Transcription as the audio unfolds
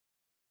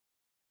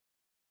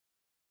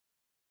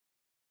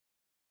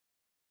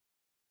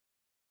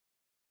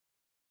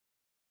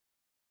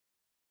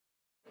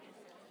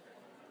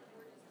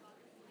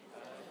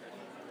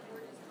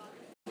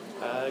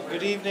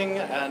Good evening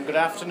and good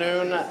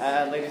afternoon,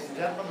 ladies and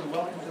gentlemen, and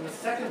welcome to the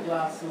second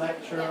last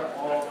lecture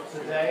of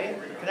today.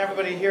 Can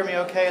everybody hear me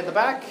okay at the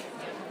back?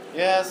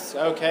 Yes?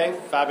 Okay,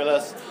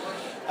 fabulous.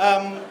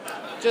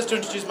 Just to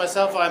introduce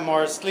myself, I'm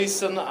Maurice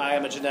Gleeson. I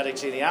am a genetic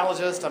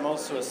genealogist. I'm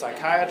also a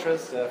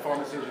psychiatrist, a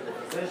pharmaceutical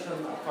physician,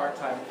 a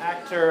part-time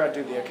actor. I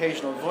do the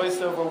occasional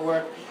voiceover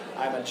work.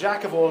 I'm a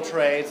jack of all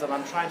trades, and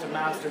I'm trying to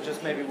master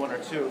just maybe one or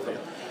two of them.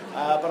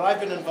 But I've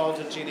been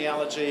involved in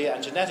genealogy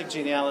and genetic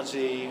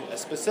genealogy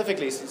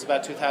specifically since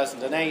about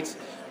 2008.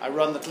 I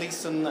run the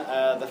Gleason,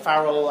 the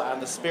Farrell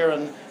and the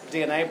Spearin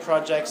DNA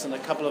projects and a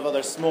couple of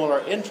other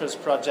smaller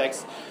interest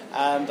projects,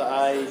 and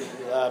I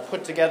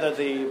put together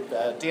the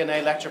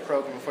DNA lecture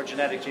program for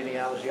Genetic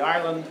Genealogy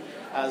Ireland,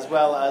 as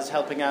well as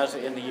helping out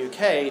in the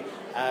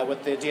UK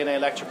with the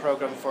DNA lecture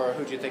program for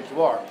Who Do You Think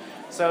You Are?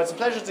 So it's a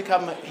pleasure to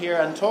come here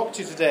and talk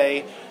to you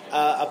today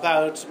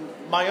about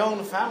my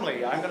own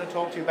family. I'm going to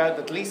talk to you about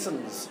the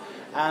Gleasons,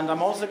 and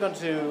I'm also going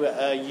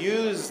to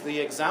use the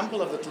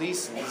example of the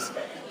Gleasons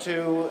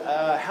to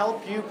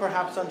help you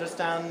perhaps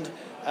understand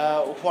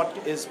what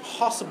is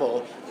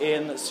possible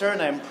in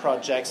surname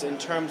projects in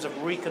terms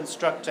of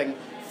reconstructing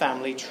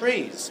family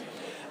trees.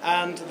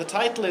 And the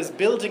title is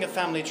Building a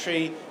Family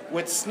Tree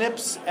with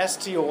SNPs,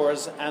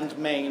 STRs and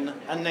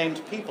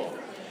named people.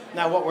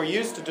 Now what we're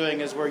used to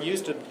doing is we're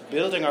used to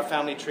building our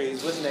family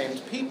trees with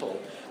named people,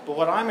 but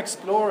what I'm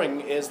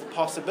exploring is the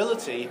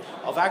possibility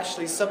of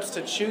actually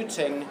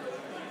substituting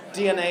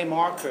DNA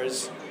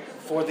markers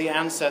for the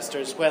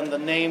ancestors when the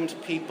named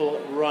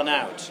people run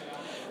out,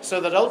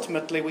 so that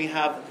ultimately we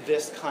have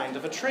this kind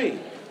of a tree.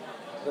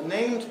 The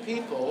named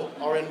people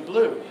are in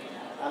blue,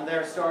 and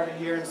they're starting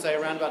here in, say,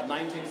 around about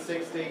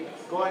 1960,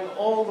 going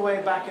all the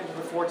way back into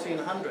the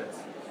 1400s.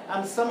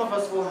 And some of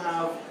us will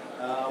have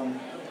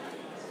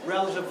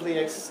relatively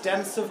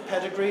extensive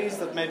pedigrees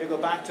that maybe go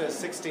back to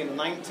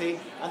 1690,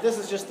 and this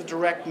is just the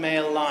direct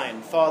male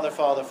line, father,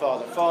 father,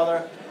 father,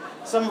 father.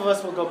 Some of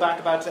us will go back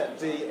about to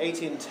the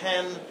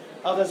 1810,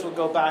 others will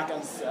go back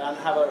and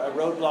have a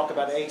roadblock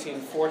about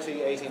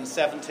 1840,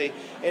 1870.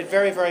 It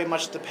very, very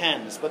much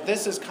depends, but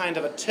this is kind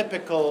of a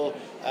typical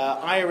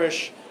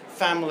Irish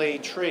family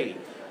tree.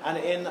 And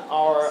in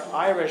our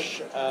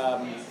Irish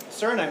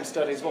surname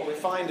studies, what we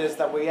find is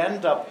that we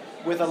end up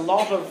with a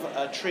lot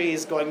of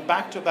trees going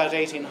back to about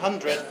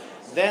 1800,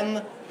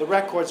 then the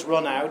records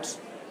run out,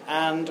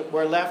 and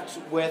we're left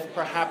with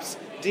perhaps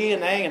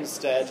DNA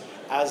instead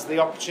as the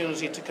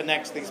opportunity to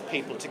connect these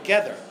people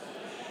together.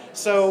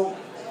 So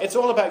it's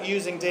all about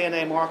using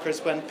DNA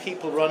markers when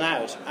people run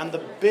out, and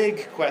the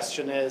big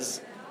question is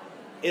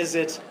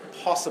it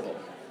possible?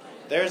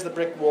 There's the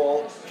brick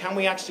wall. Can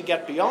we actually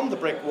get beyond the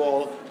brick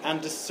wall and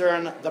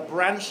discern the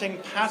branching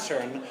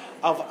pattern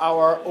of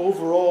our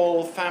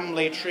overall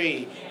family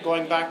tree,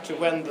 going back to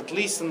when the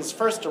Gleasons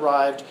first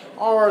arrived,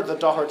 or the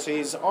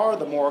Dohertys, or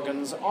the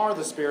Morgans, or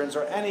the Spearins,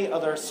 or any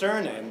other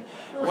surname,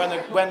 when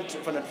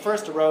it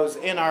first arose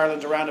in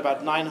Ireland around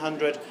about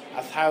 900,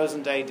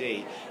 1000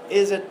 AD?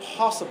 Is it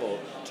possible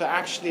to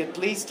actually at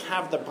least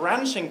have the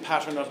branching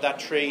pattern of that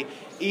tree,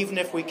 even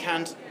if we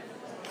can't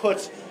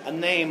put a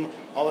name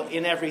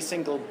in every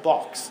single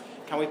box?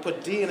 Can we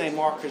put DNA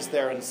markers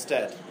there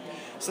instead?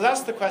 So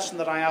that's the question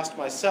that I asked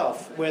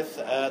myself with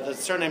the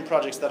surname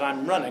projects that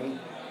I'm running.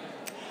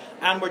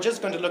 And we're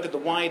just going to look at the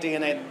Y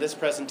DNA in this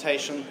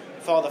presentation,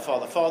 father,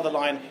 father, father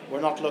line. We're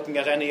not looking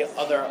at any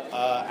other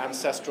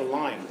ancestral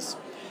lines.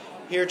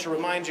 Here to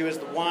remind you is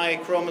the Y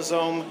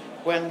chromosome.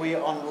 When we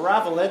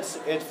unravel it,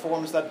 it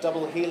forms that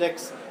double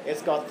helix.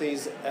 It's got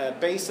these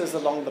bases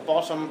along the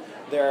bottom.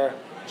 They're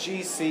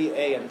G, C,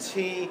 A, and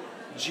T.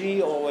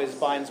 G always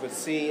binds with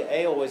C,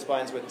 A always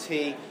binds with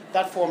T.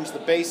 That forms the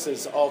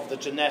basis of the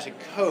genetic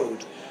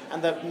code.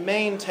 And the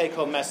main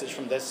take-home message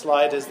from this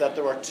slide is that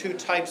there are two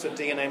types of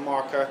DNA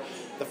marker.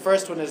 The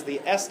first one is the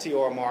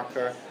STR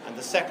marker, and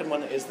the second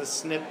one is the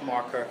SNP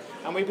marker.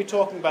 And we'll be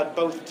talking about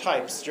both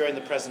types during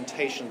the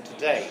presentation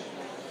today.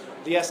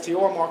 The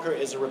STR marker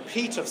is a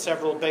repeat of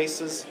several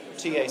bases,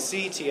 TAC,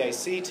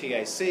 TAC,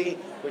 TAC,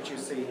 which you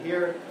see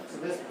here. So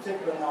this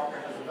particular marker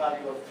has a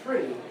value of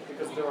 3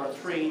 because there are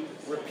 3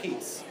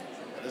 repeats.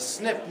 The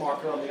SNP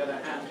marker, on the other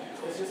hand,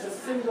 is just a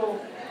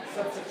single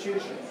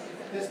substitution.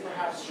 This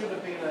perhaps should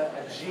have been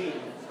a G,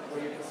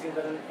 where you can see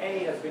that an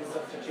A has been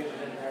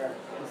substituted in there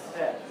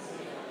instead.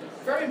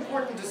 Very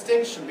important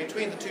distinction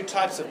between the two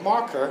types of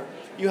marker.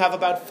 You have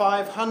about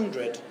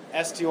 500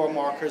 STR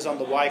markers on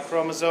the Y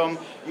chromosome.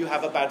 You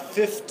have about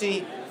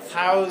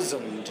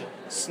 50,000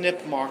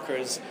 SNP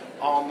markers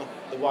on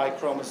the Y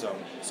chromosome.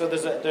 So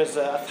there's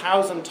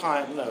 1,000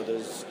 times, no,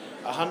 there's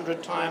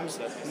 100 times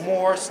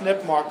more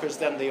SNP markers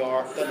than there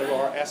are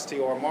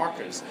STR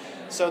markers.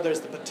 So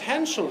there's the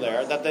potential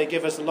there that they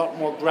give us a lot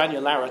more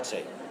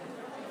granularity,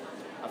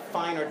 a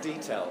finer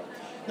detail.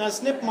 Now,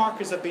 SNP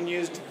markers have been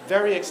used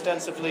very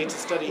extensively to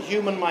study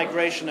human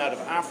migration out of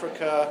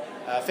Africa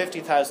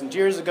 50,000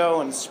 years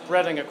ago and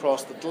spreading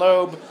across the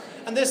globe.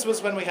 And this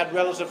was when we had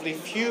relatively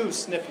few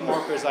SNP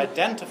markers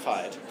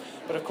identified.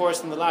 But of course,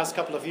 in the last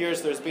couple of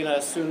years, there's been a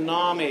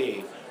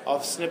tsunami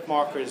of SNP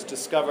markers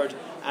discovered,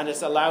 and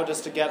it's allowed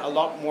us to get a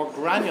lot more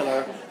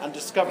granular and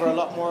discover a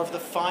lot more of the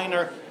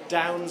finer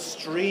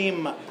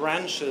downstream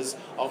branches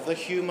of the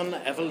human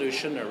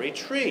evolutionary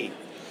tree.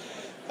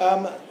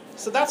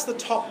 So that's the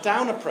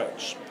top-down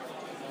approach.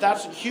 That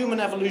human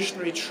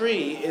evolutionary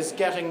tree is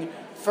getting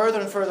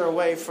further and further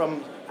away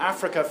from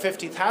Africa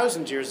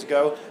 50,000 years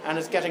ago, and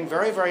it's getting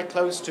very, very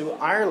close to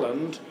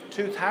Ireland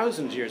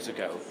 2,000 years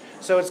ago.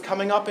 So it's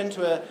coming up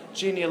into a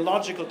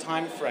genealogical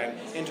time frame,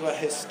 into a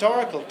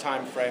historical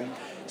time frame.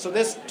 So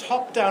this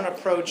top-down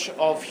approach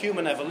of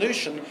human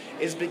evolution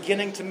is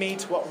beginning to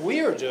meet what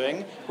we're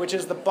doing, which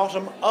is the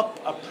bottom-up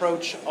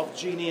approach of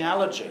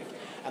genealogy.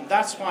 And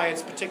that's why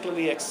it's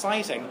particularly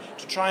exciting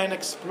to try and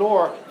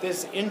explore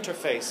this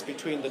interface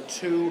between the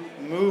two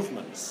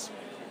movements.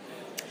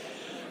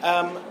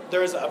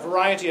 There's a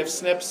variety of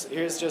SNPs.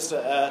 Here's just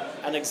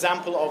an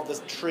example of the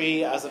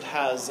tree as it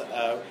has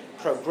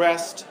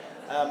progressed.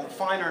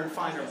 Finer and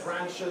finer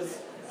branches.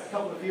 A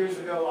couple of years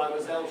ago I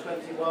was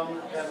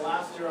L21, then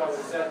last year I was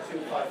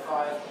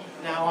Z255.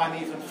 Now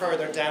I'm even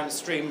further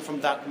downstream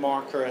from that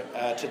marker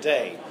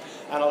today.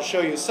 And I'll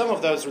show you some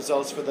of those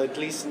results for the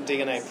Gleason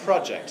DNA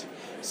project.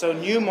 So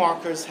new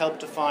markers help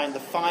define the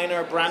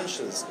finer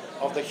branches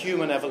of the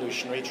human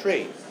evolutionary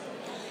tree.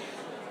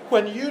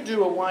 When you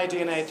do a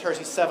Y-DNA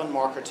 37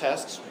 marker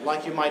test,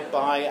 like you might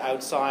buy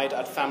outside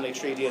at Family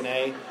Tree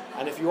DNA,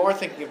 and if you are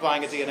thinking of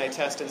buying a DNA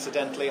test,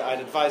 incidentally, I'd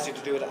advise you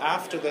to do it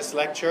after this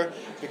lecture,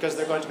 because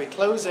they're going to be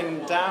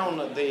closing down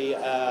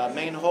the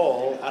main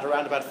hall at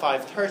around about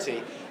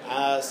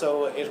 5:30,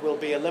 so it will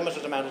be a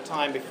limited amount of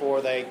time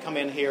before they come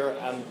in here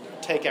and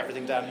take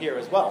everything down here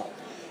as well.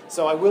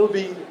 So I will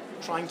be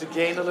trying to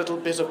gain a little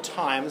bit of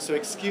time, so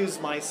excuse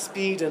my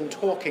speed in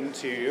talking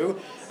to you,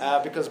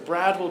 because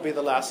Brad will be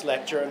the last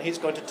lecture and he's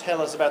going to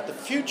tell us about the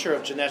future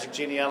of genetic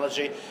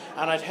genealogy,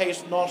 and I'd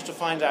hate not to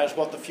find out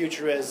what the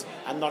future is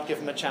and not give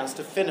him a chance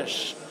to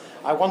finish.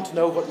 I want to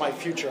know what my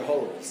future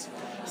holds.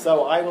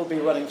 So I will be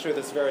running through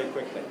this very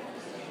quickly.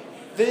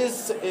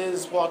 This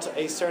is what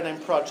a surname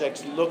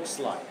project looks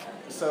like.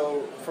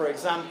 So, for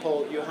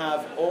example, you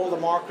have all the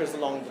markers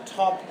along the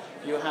top.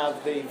 You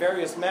have the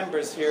various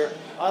members here.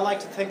 I like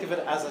to think of it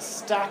as a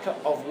stack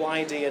of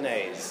Y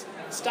DNAs,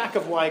 stack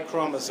of Y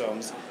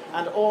chromosomes,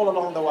 and all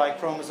along the Y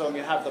chromosome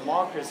you have the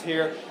markers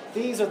here.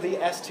 These are the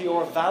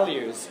STR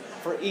values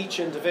for each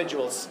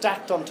individual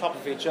stacked on top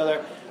of each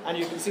other, and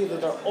you can see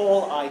that they're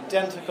all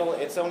identical.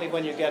 It's only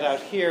when you get out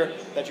here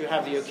that you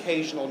have the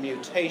occasional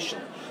mutation.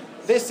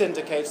 This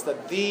indicates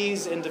that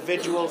these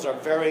individuals are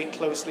very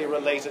closely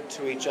related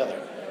to each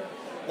other.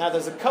 Now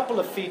there's a couple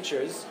of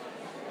features.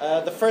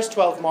 The first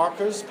 12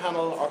 markers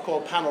are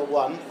called panel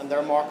 1, and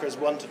they're markers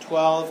 1 to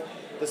 12.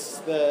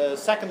 The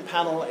second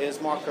panel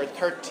is marker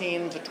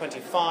 13 to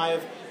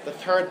 25. The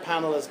third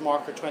panel is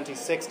marker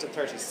 26 to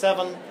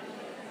 37.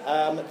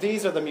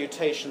 These are the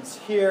mutations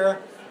here.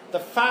 The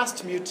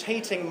fast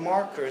mutating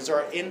markers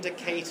are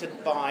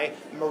indicated by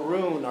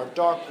maroon or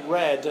dark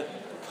red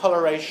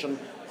coloration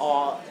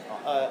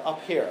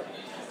up here.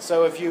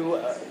 So if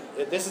you,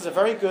 this is a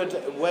very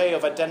good way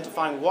of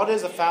identifying what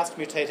is a fast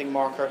mutating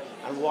marker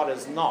and what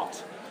is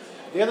not.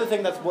 The other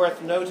thing that's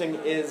worth noting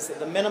is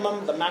the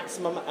minimum, the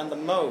maximum, and the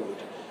mode.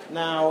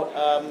 Now,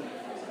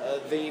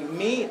 the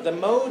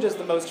mode is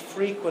the most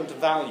frequent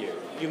value.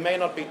 You may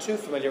not be too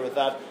familiar with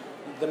that.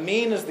 The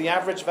mean is the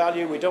average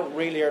value.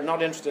 We are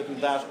not interested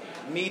in that.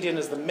 Median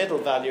is the middle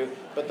value,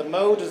 but the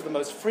mode is the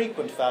most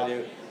frequent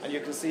value. And you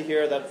can see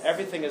here that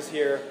everything is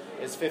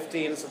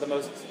 15, so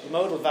the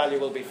modal value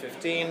will be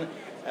 15.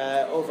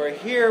 Over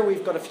here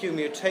we've got a few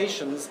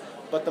mutations,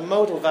 but the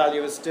modal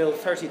value is still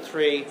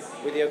 33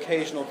 with the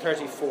occasional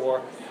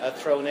 34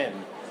 thrown in.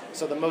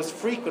 So the most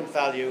frequent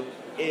value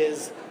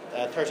is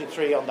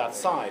 33 on that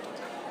side.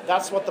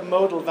 That's what the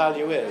modal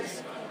value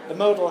is. The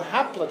modal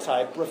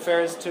haplotype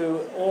refers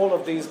to all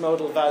of these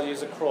modal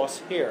values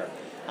across here.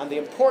 And the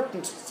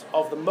importance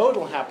of the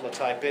modal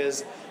haplotype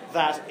is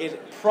that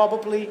it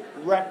probably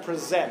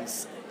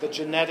represents the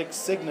genetic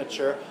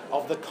signature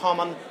of the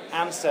common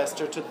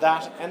ancestor to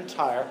that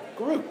entire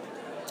group.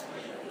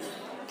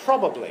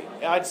 Probably.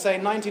 I'd say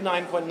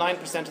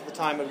 99.9% of the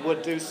time it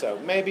would do so.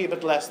 Maybe a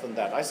bit less than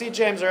that. I see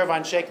James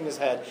Irvine shaking his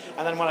head,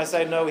 and then when I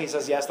say no, he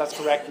says, yes, that's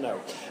correct,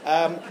 no.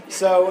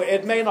 So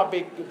it may not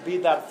be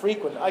that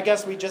frequent. I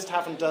guess we just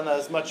haven't done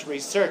as much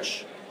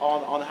research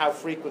on how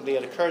frequently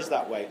it occurs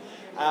that way.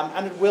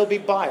 And it will be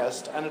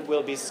biased, and it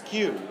will be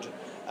skewed.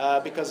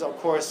 Because, of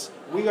course,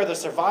 we are the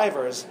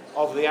survivors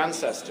of the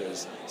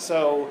ancestors.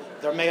 So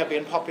there may have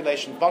been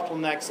population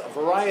bottlenecks, a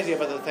variety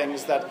of other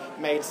things that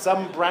made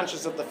some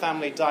branches of the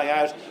family die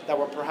out that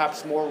were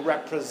perhaps more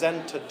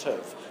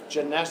representative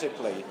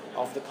genetically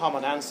of the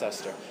common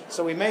ancestor.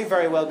 So we may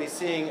very well be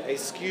seeing a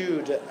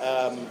skewed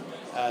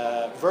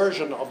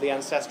version of the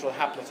ancestral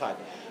haplotype.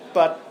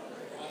 But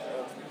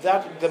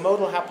the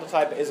modal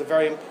haplotype is a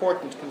very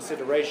important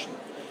consideration.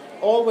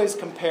 Always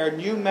compare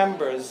new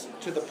members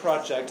to the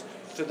project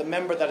to the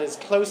member that is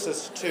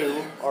closest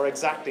to or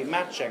exactly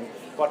matching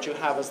what you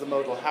have as the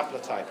modal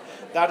haplotype.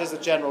 That is a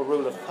general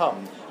rule of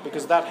thumb,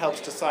 because that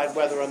helps decide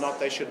whether or not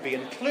they should be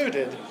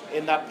included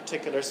in that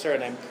particular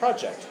surname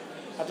project.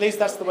 At least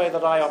that's the way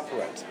that I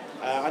operate.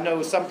 I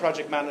know some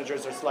project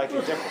managers are slightly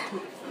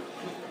different.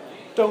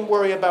 Don't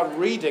worry about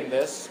reading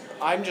this.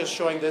 I'm just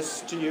showing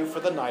this to you for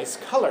the nice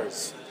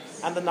colours.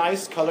 And the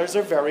nice colours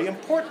are very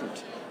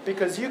important,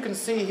 because you can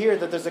see here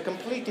that there's a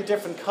completely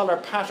different colour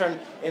pattern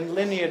in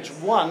lineage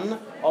 1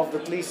 of the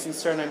Gleason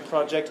Surname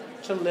Project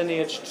to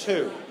lineage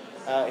 2.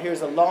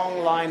 Here's a long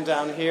line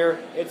down here.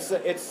 It's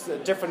a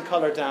different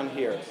colour down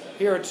here.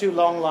 Here are two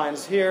long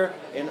lines here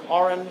in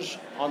orange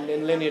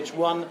in lineage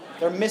 1.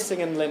 They're missing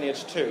in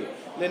lineage 2.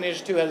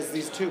 Lineage 2 has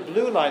these two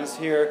blue lines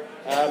here.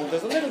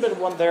 There's a little bit of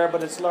one there,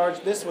 but it's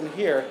large. This one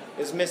here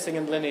is missing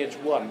in lineage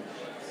 1.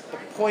 The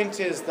point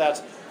is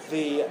that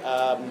the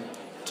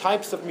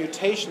types of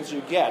mutations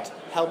you get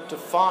help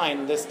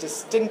define this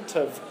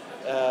distinctive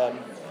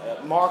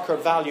marker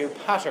value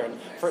pattern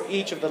for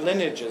each of the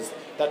lineages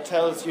that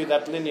tells you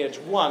that lineage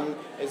 1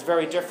 is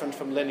very different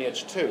from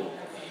lineage 2.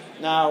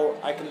 Now,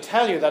 I can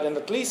tell you that in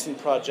the Gleason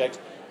project,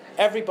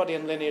 everybody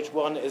in lineage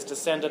 1 is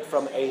descended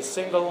from a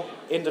single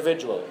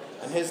individual,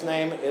 and his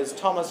name is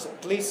Thomas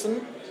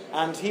Gleeson,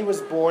 and he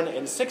was born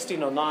in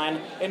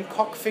 1609 in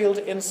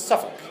Cockfield in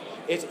Suffolk.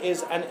 It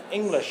is an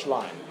English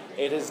line.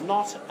 It is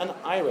not an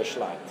Irish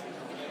line.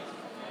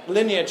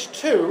 Lineage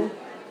 2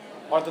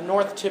 are the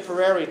North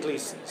Tipperary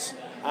Gleesons,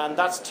 and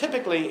that's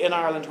typically in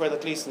Ireland where the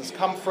Gleesons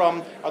come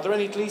from. Are there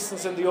any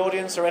Gleesons in the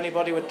audience, or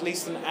anybody with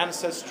Gleeson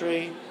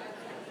ancestry?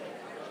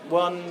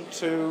 1,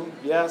 2,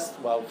 yes,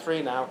 well,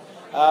 3 now.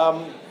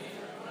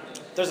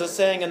 There's a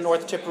saying in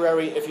North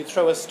Tipperary, if you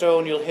throw a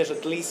stone, you'll hit a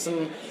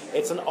Gleeson.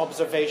 It's an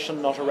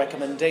observation, not a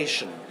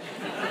recommendation.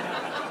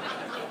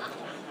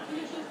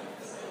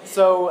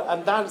 So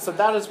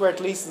that is where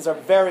Gleesons are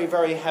very,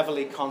 very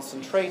heavily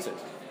concentrated.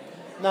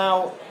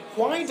 Now,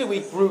 why do we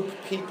group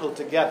people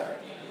together?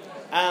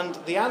 And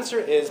the answer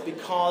is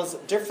because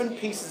different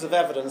pieces of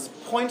evidence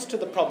point to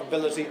the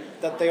probability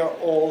that they are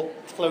all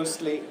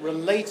closely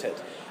related.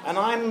 And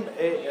I'm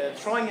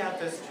throwing out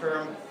this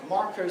term,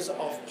 markers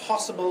of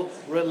possible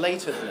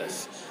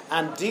relatedness.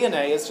 And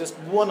DNA is just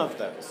one of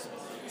those.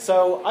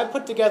 So I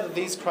put together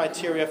these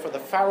criteria for the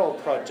Farrell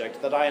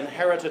project that I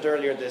inherited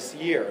earlier this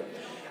year.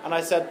 And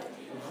I said,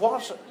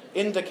 what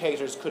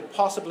indicators could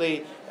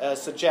possibly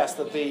suggest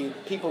that the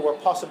people were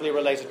possibly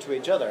related to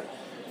each other?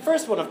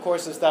 First one, of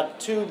course, is that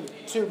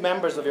two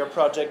members of your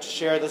project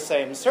share the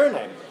same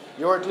surname.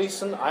 You're a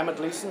Gleeson, I'm a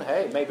Gleeson,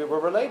 hey, maybe we're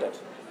related.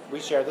 We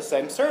share the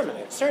same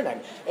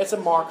surname. It's a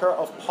marker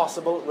of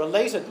possible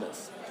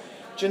relatedness.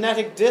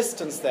 Genetic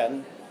distance,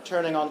 then,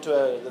 turning on to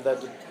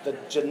the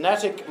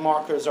genetic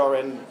markers are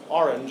in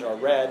orange or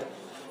red,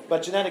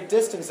 but genetic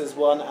distance is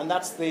one, and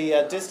that's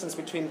the distance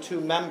between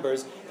two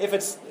members. If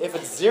it's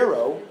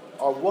 0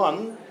 or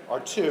 1 or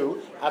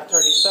 2 at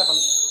 37,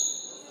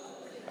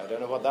 I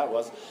don't know what that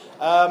was,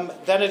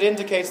 then it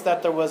indicates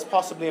that there was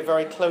possibly a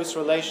very close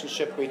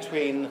relationship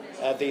between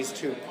these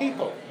two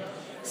people.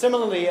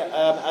 Similarly,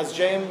 as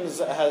James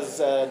has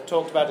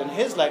talked about in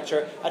his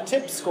lecture, a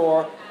TIP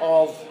score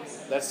of,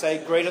 let's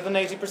say, greater than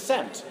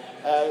 80%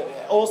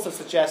 also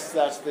suggests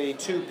that the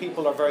two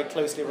people are very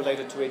closely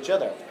related to each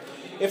other.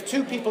 If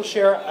two people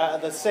share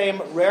the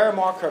same rare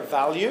marker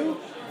value,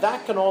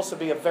 that can also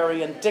be a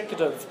very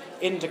indicative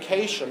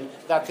indication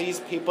that these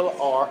people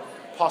are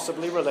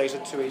possibly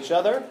related to each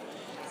other.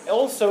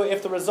 Also,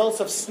 if the results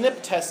of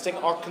SNP testing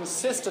are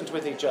consistent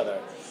with each other.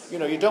 You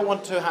know, you don't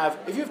want to have,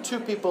 if you have two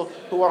people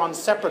who are on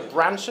separate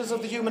branches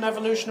of the human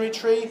evolutionary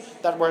tree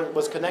that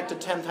was connected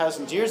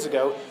 10,000 years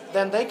ago,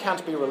 then they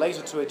can't be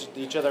related to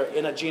each other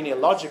in a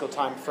genealogical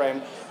time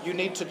frame. You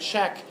need to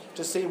check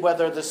to see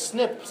whether the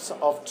SNPs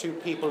of two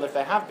people, if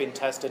they have been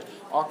tested,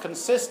 are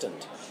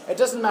consistent. It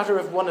doesn't matter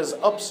if one is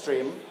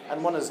upstream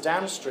and one is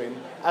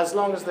downstream, as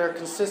long as they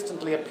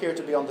consistently appear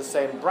to be on the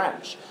same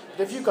branch.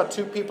 But if you've got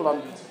two people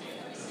on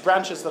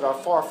branches that are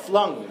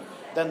far-flung,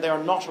 then they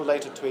are not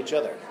related to each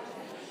other.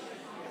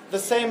 The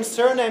same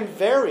surname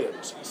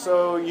variant,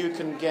 so you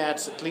can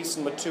get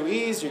Gleeson with 2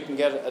 E's, you can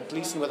get a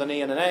Gleeson with an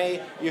E and an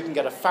A, you can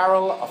get a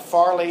Farrell, a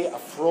Farley, a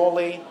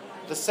Frawley.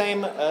 The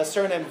same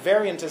surname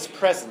variant is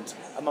present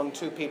among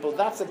two people.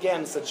 That's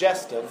again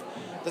suggestive.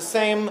 The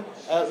same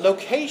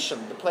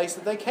location, the place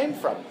that they came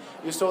from.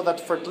 You saw that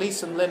for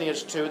Gleeson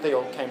lineage 2, they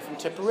all came from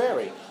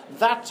Tipperary.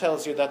 That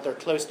tells you that they're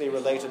closely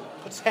related,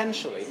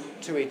 potentially,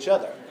 to each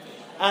other.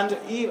 And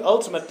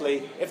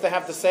ultimately, if they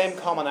have the same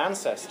common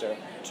ancestor,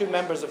 two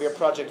members of your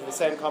project have the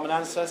same common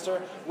ancestor,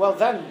 well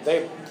then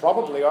they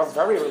probably are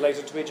very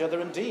related to each other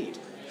indeed.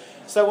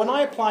 So when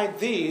I applied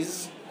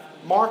these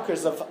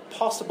markers of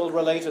possible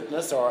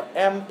relatedness, or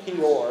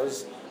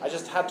MPORs, I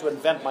just had to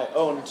invent my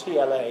own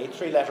TLA,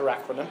 3-letter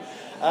acronym.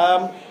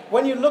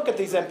 When you look at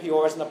these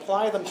MPORs and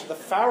apply them to the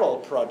Farrell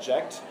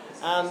project,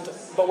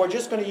 but we're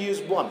just going to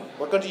use one.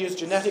 We're going to use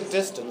genetic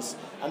distance,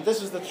 and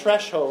this is the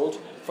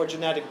threshold for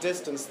genetic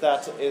distance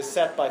that is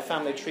set by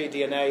family tree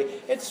DNA.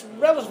 It's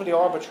relatively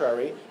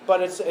arbitrary,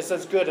 but it's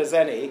as good as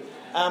any.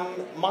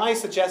 My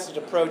suggested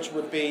approach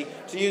would be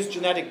to use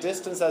genetic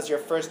distance as your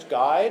first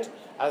guide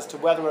as to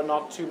whether or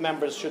not two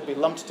members should be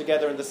lumped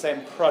together in the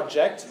same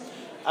project.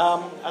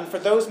 And for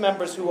those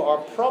members who are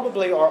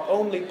probably or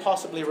only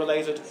possibly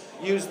related,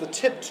 use the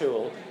tip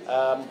tool,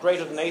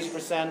 greater than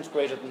 80%,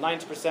 greater than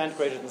 90%,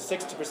 greater than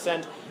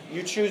 60%.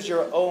 You choose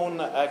your own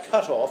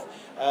cutoff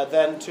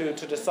then to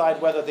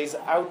decide whether these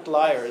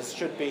outliers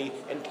should be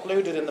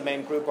included in the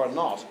main group or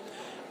not.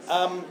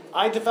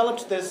 I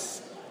developed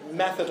this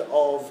method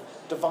of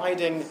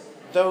dividing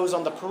those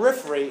on the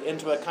periphery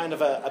into a kind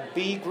of a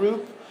B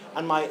group,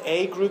 and my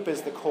A group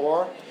is the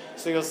core.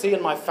 So you'll see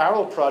in my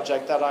Farrell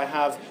project that I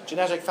have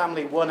genetic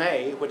family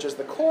 1A, which is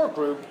the core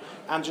group,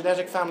 and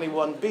genetic family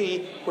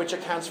 1B, which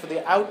accounts for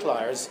the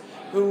outliers,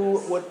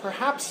 who would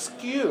perhaps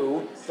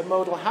skew the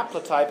modal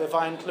haplotype if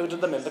I included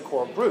them in the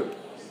core group.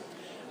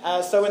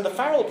 So in the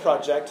Farrell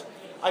project,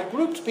 I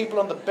grouped people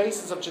on the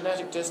basis of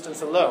genetic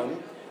distance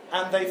alone,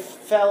 and they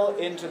fell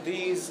into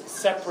these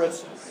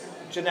separate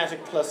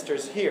genetic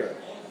clusters here.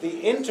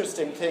 The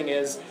interesting thing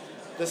is,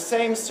 the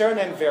same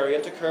surname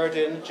variant occurred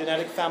in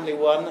genetic family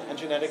 1 and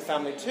genetic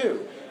family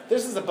 2.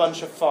 This is a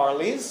bunch of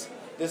Farrells,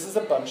 this is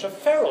a bunch of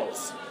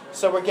Farrells.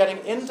 So we're getting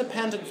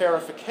independent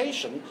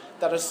verification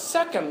that a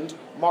second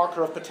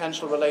marker of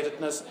potential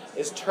relatedness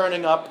is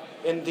turning up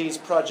in these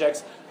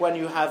projects when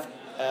you have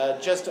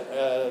just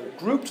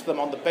grouped them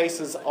on the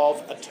basis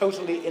of a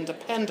totally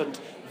independent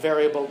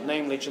variable,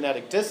 namely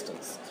genetic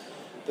distance.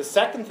 The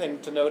second thing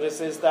to notice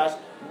is that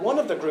one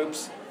of the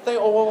groups, they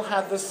all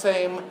had the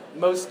same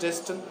most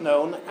distant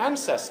known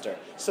ancestor.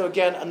 So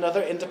again,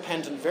 another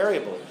independent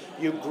variable.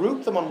 You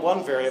group them on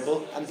one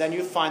variable, and then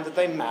you find that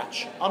they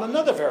match on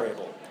another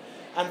variable.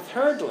 And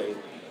thirdly,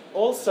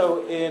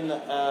 also in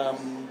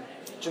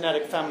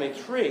genetic family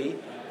 3,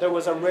 there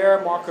was a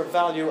rare marker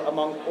value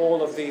among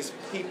all of these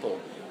people.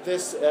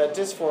 This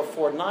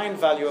DIS449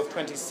 value of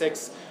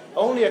 26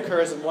 only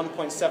occurs in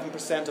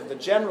 1.7% of the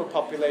general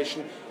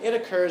population. It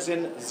occurs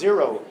in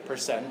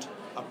 0%,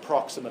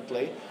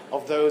 approximately,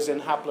 of those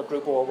in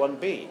haplogroup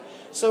R1b.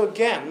 So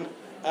again,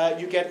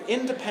 you get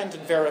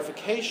independent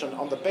verification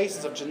on the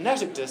basis of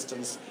genetic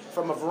distance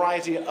from a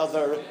variety of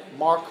other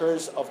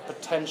markers of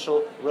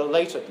potential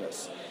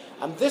relatedness.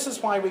 And this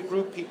is why we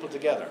group people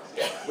together.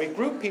 We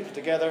group people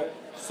together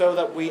so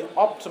that we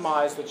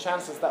optimize the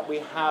chances that we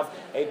have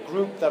a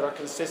group that are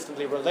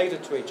consistently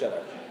related to each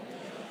other.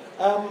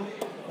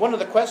 One of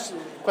the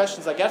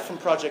questions I get from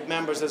project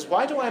members is,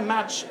 why do I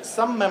match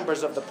some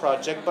members of the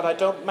project but I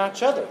don't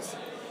match others?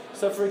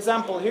 So for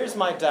example, here's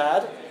my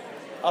dad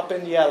up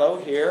in yellow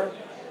here,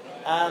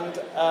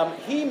 and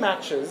he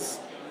matches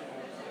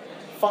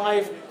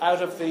 5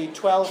 out of the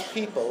 12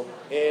 people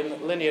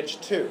in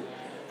lineage 2,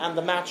 and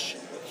the match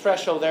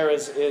threshold there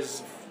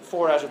is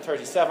 4 out of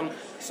 37,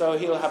 so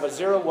he'll have a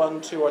 0,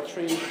 1, 2, or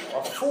 3,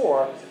 or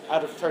 4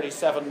 out of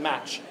 37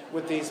 match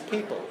with these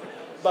people.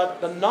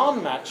 But the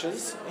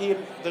non-matches,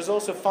 there's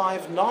also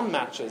 5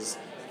 non-matches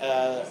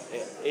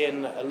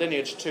in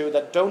lineage 2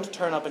 that don't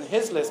turn up in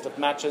his list of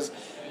matches.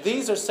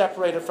 These are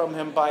separated from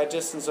him by a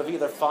distance of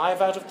either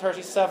 5 out of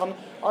 37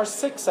 or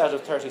 6 out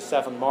of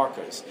 37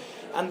 markers.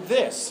 And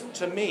this,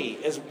 to me,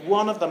 is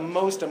one of the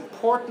most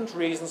important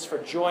reasons for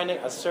joining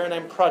a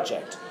surname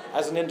project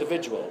as an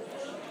individual,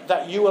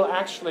 that you will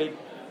actually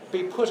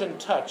be put in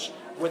touch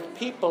with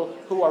people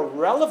who are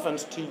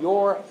relevant to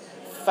your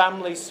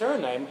family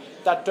surname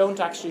that don't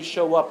actually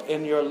show up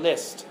in your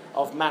list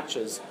of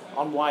matches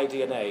on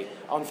Y-DNA,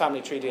 on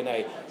family tree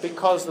DNA,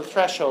 because the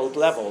threshold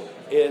level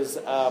is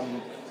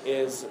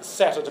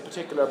set at a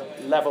particular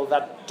level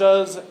that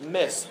does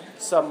miss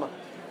some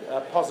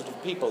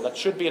positive people that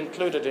should be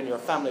included in your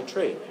family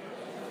tree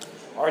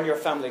or in your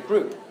family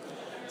group.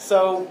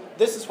 So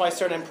this is why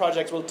surname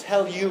projects will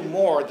tell you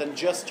more than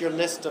just your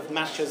list of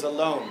matches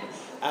alone.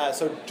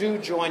 So do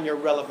join your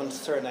relevant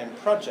surname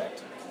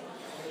project.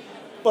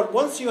 But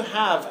once you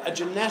have a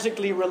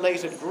genetically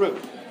related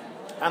group,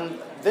 and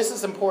this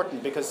is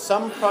important because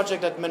some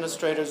project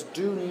administrators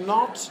do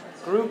not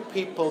group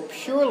people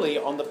purely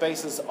on the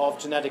basis of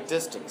genetic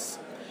distance.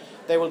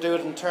 They will do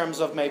it in terms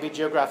of maybe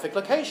geographic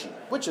location,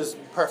 which is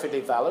perfectly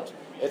valid.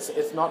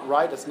 It's not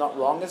right, it's not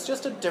wrong, it's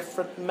just a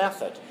different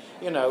method.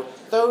 You know,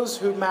 those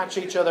who match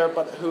each other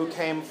but who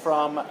came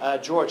from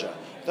Georgia,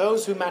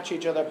 those who match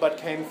each other but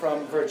came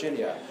from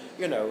Virginia,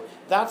 you know,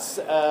 that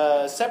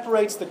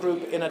separates the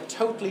group in a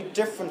totally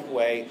different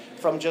way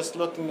from just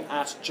looking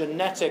at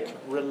genetic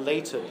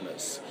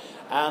relatedness.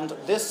 And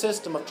this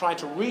system of trying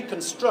to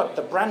reconstruct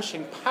the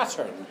branching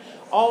pattern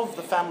of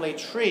the family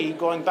tree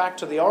going back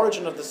to the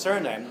origin of the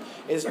surname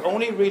is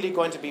only really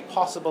going to be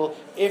possible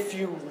if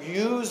you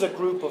use a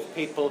group of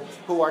people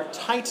who are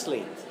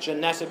tightly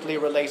genetically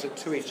related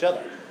to each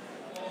other.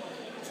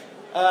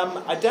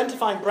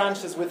 Identifying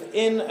branches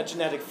within a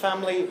genetic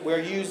family,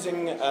 we're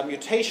using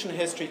mutation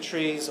history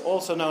trees,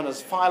 also known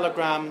as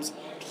phylograms,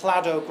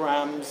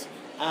 cladograms,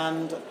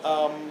 and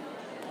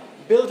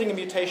building a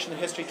mutation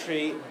history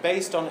tree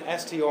based on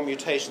STR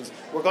mutations.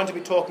 We're going to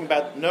be talking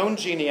about known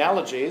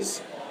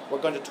genealogies,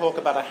 we're going to talk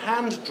about a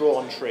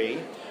hand-drawn tree,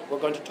 we're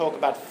going to talk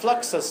about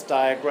fluxus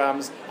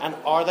diagrams, and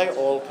are they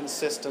all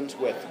consistent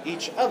with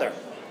each other?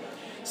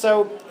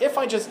 So if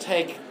I just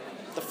take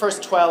the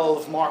first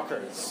 12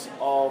 markers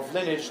of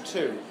lineage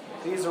 2,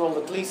 these are all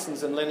the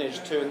Gleasons in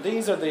lineage 2, and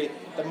these are the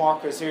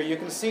markers here. You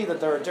can see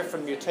that there are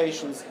different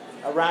mutations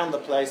around the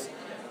place.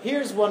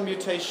 Here's one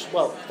mutation.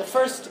 Well,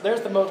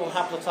 there's the modal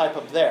haplotype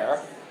up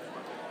there.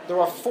 There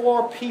are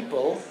 4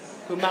 people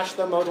who match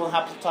their modal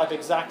haplotype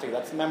exactly.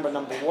 That's member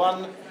number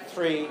 1,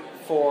 3,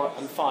 4,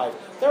 and 5.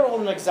 They're all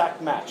an exact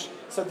match.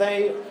 So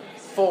they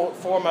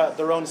form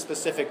their own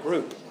specific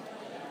group.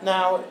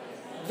 Now,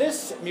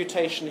 this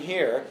mutation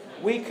here,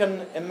 we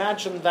can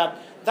imagine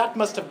that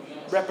must have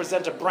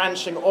represent a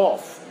branching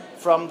off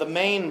from the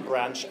main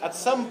branch at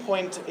some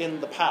point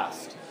in the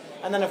past.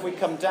 And then if we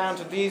come down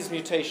to these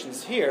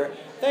mutations here,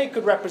 they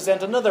could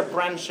represent another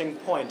branching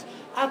point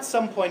at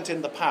some point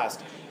in the past.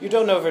 You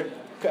don't know if it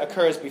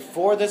occurs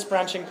before this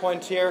branching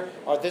point here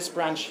or this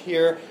branch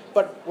here,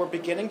 but we're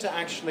beginning to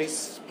actually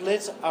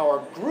split our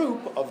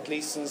group of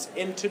Gleasons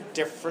into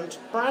different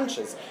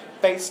branches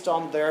based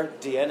on their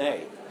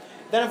DNA.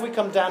 Then if we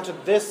come down to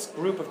this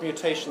group of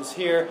mutations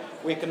here,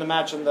 we can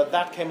imagine that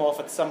that came off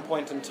at some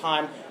point in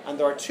time, and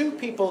there are 2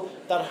 people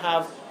that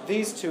have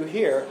these 2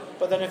 here,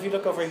 but then if you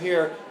look over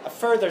here, a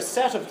further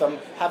set of them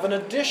have an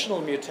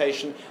additional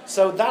mutation,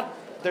 so that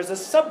there's a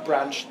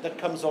sub-branch that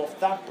comes off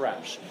that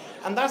branch.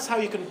 And that's how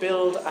you can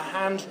build a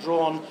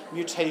hand-drawn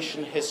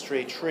mutation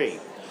history tree.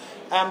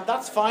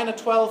 That's fine at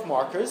 12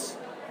 markers.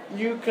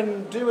 You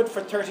can do it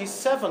for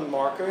 37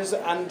 markers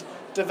and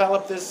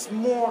develop this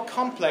more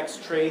complex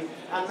tree,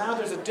 and now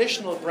there's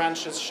additional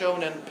branches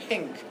shown in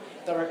pink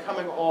that are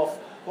coming off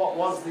what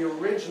was the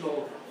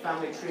original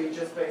family tree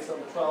just based on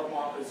the 12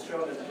 markers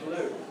shown in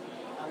blue.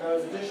 And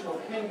those additional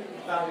pink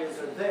values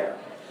are there.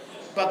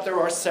 But there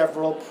are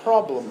several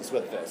problems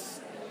with this.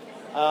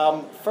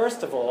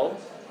 First of all,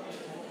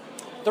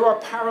 there are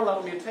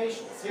parallel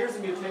mutations. Here's a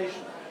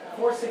mutation.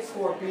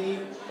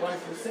 464B going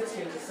from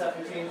 16 to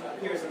 17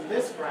 appears in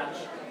this branch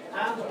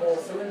and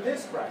also in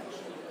this branch.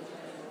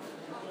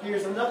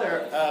 Here's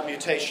another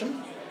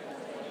mutation,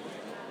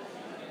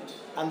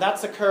 and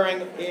that's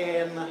occurring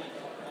in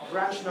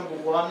branch number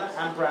 1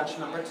 and branch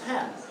number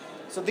 10.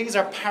 So these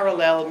are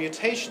parallel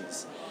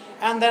mutations.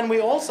 And then we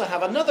also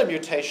have another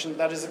mutation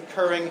that is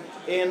occurring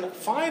in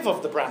 5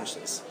 of the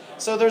branches.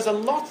 So there's a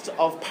lot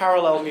of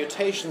parallel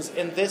mutations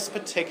in this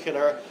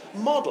particular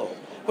model,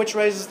 which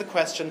raises the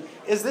question,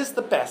 is this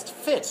the best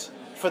fit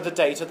for the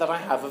data that I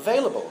have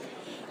available?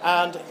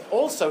 And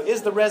also,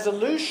 is the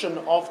resolution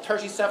of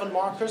 37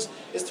 markers,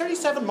 is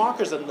 37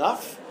 markers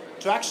enough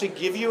to actually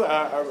give you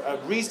a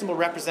reasonable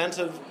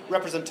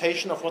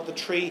representation of what the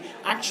tree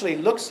actually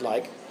looks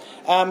like?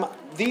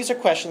 These are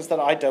questions that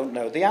I don't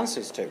know the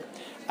answers to.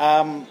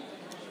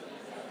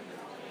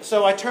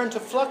 So I turn to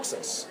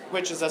Fluxus,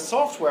 which is a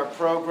software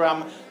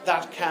program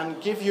that can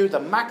give you the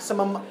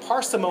maximum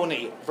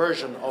parsimony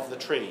version of the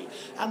tree.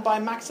 And by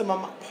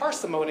maximum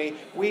parsimony,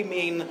 we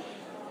mean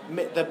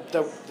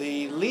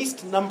the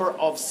least number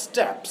of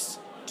steps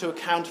to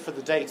account for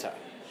the data.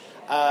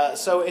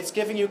 So it's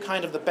giving you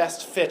kind of the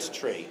best fit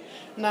tree.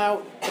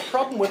 Now, the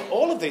problem with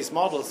all of these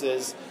models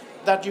is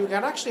that you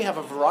can actually have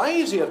a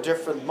variety of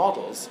different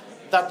models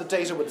that the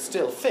data would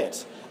still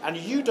fit, and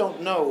you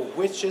don't know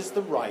which is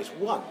the right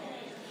one.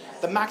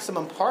 The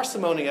maximum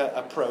parsimony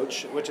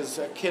approach, which is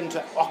akin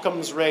to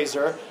Occam's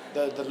razor,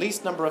 the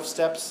least number of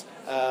steps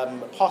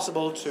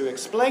possible to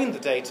explain the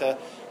data,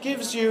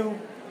 gives you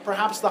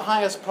perhaps the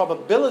highest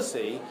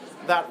probability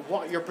that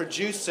what you're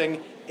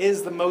producing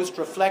is the most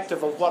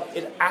reflective of what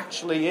it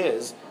actually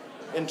is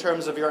in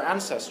terms of your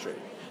ancestry.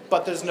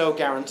 But there's no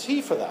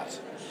guarantee for that.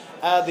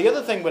 The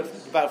other thing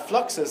about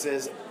Fluxus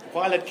is,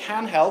 while it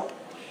can help,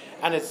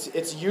 and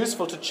it's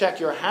useful to check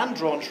your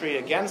hand-drawn tree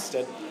against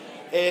it,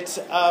 it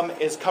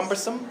is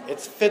cumbersome,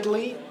 it's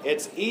fiddly,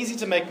 it's easy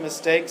to make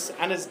mistakes,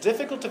 and it's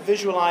difficult to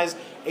visualize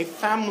a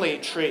family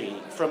tree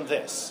from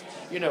this.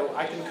 You know,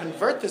 I can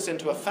convert this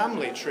into a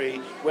family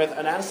tree with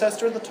an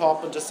ancestor at the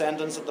top and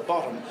descendants at the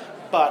bottom,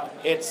 but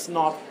it's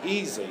not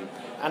easy,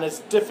 and it's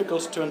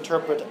difficult to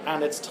interpret,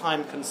 and it's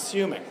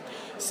time-consuming.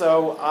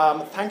 So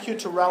thank you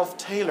to Ralph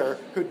Taylor,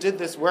 who did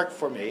this work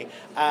for me,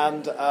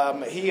 and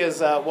he is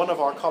one of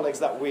our colleagues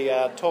that we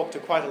talk to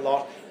quite a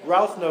lot.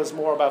 Ralph knows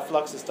more about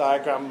Fluxus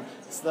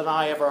diagrams than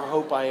I ever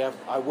hope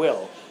I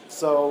will.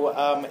 So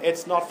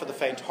it's not for the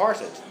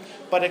faint-hearted,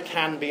 but it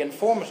can be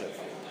informative.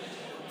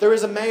 There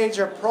is a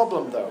major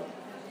problem, though.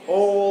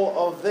 All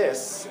of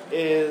this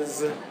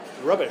is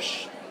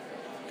rubbish.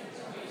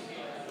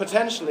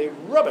 Potentially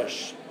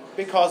rubbish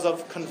because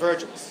of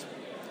convergence.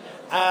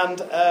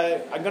 And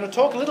I'm going to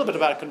talk a little bit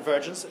about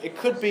convergence. It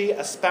could be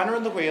a spanner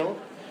in the wheel,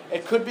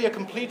 it could be a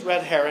complete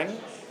red herring,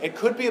 it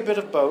could be a bit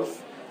of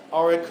both,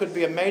 or it could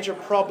be a major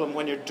problem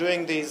when you're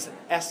doing these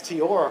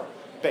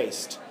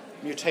STR-based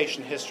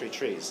mutation history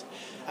trees.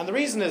 And the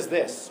reason is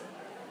this.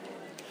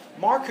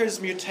 markers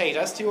mutate,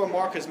 STR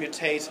markers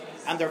mutate,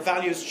 and their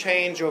values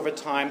change over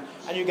time,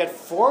 and you get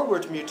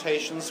forward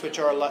mutations, which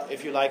are,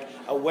 if you like,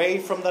 away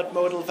from that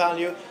modal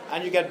value,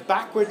 and you get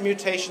backward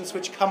mutations,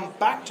 which come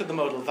back to the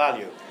modal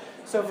value.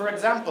 So, for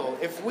example,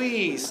 if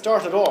we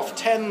started off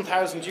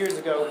 10,000 years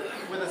ago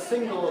with a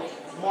single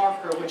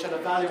marker which had a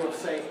value of,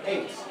 say,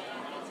 8,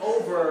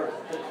 over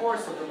the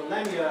course of the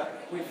millennia,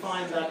 we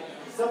find that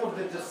some of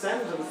the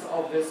descendants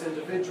of this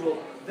individual,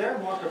 their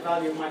marker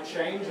value might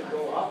change and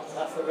go up.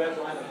 That's the red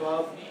line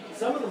above.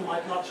 Some of them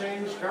might not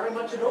change very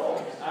much at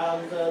all,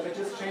 and they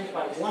just change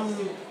by one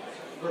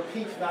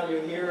repeat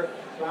value here,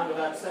 around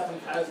about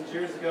 7,000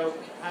 years ago,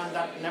 and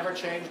that never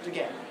changed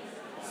again.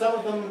 Some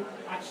of them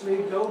actually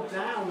go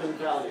down in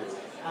value,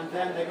 and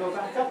then they go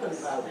back up in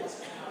value.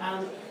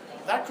 And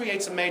that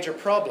creates a major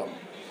problem,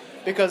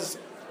 because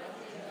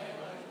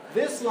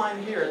this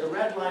line here, the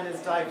red line,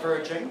 is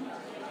diverging.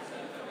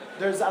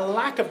 There's a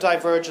lack of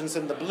divergence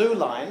in the blue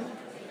line,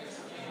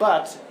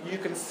 but you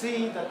can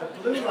see that the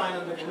blue line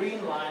and the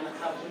green line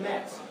have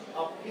met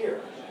up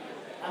here,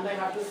 and they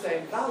have the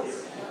same value.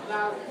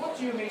 Now, what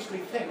do you immediately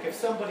think if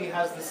somebody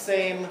has the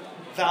same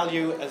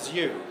value as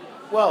you?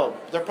 Well,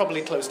 they're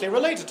probably closely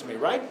related to me,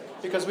 right?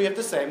 Because we have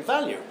the same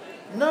value.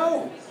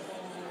 No!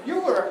 You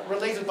were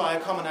related by a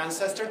common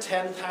ancestor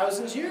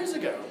 10,000 years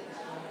ago.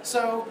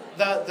 So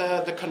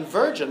the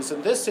convergence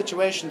in this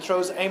situation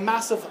throws a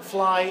massive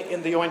fly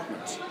in the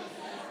ointment.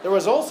 There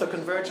was also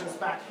convergence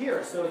back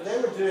here. So if they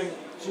were doing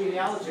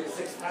genealogy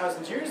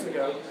 6,000 years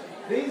ago,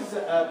 these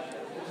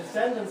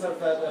descendants of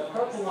the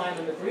purple line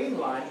and the green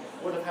line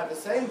would have had the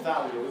same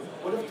value,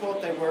 would have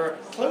thought they were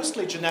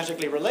closely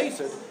genetically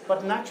related,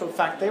 but in actual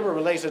fact they were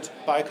related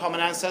by a common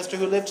ancestor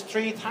who lived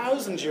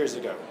 3,000 years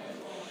ago.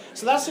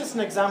 So that's just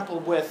an example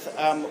with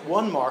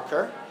one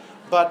marker,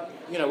 but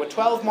with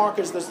 12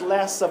 markers there's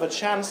less of a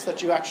chance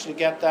that you actually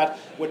get that.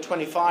 With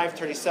 25,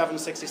 37,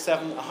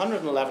 67,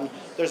 111,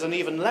 there's an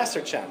even lesser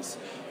chance.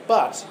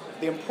 But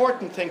the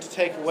important thing to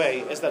take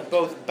away is that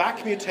both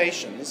back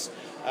mutations,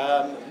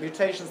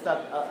 mutations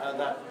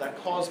that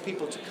cause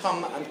people to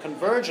come and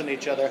converge on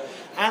each other,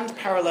 and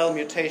parallel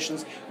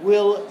mutations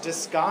will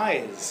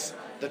disguise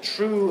the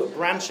true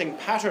branching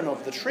pattern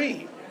of the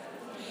tree.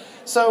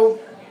 So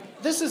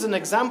this is an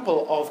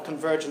example of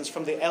convergence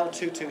from the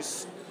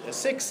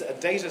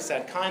L226 data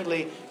set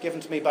kindly given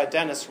to me by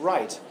Dennis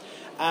Wright.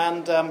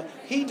 And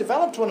he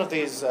developed one of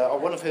these, or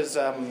one of his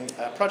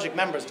project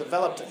members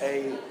developed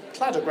a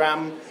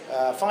cladogram,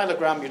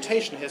 phylogram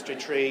mutation history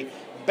tree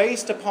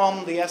based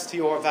upon the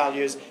STR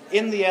values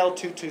in the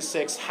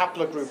L226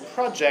 haplogroup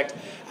project,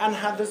 and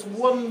had this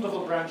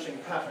wonderful branching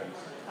pattern.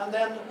 And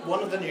then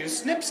one of the new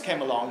SNPs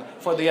came along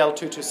for the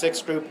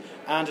L226 group,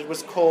 and it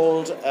was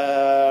called,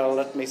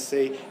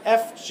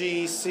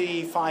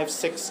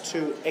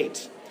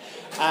 FGC5628.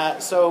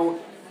 So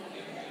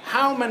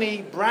how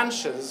many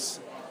branches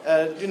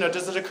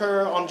does it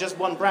occur on just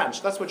one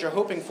branch? That's what you're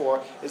hoping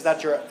for, is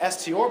that your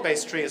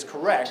STR-based tree is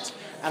correct,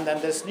 and then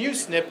this new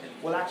SNP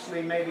will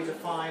actually maybe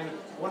define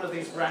one of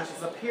these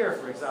branches up here,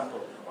 for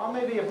example. Or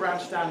maybe a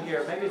branch down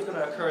here. Maybe it's going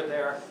to occur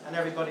there, and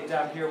everybody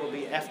down here will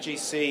be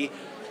FGC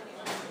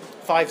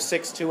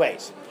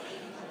 5628.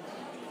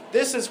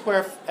 This is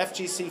where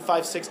FGC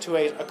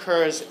 5628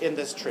 occurs in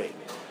this tree.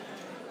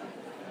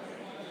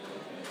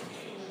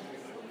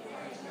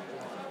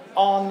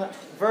 On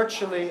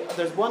virtually,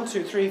 there's 1,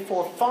 2, 3,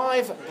 4,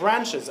 5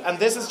 branches, and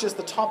this is just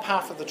the top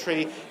half of the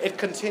tree. It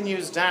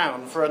continues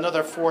down for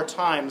another 4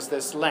 times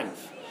this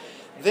length.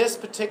 This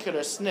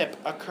particular SNP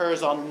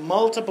occurs on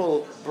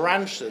multiple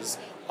branches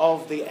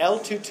of the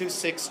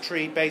L226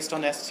 tree based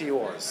on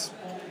STRs.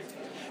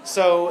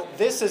 So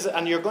this is,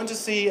 and you're going to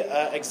see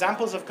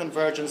examples of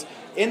convergence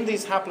in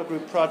these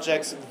haplogroup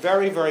projects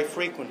very, very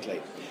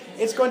frequently.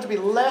 It's going to be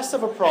less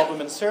of a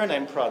problem in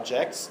surname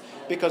projects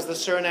because the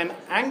surname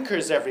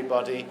anchors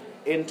everybody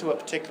into a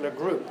particular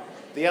group.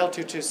 The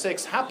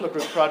L226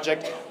 haplogroup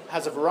project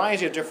has a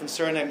variety of different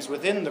surnames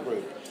within the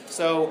group.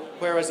 So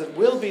whereas it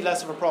will be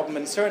less of a problem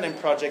in surname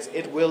projects,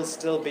 it will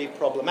still be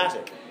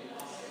problematic.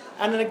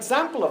 And an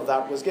example of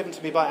that was given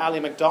to me by Ali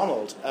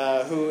MacDonald,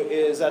 who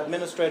is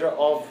administrator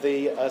of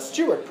the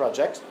Stewart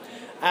project.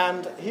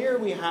 And here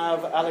we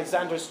have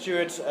Alexander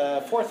Stewart,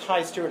 4th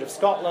High Stewart of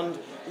Scotland,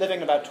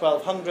 living about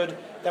 1200.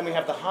 Then we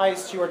have the High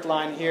Stewart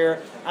line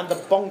here, and the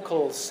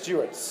Bunkle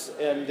Stewarts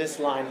in this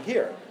line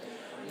here.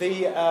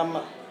 The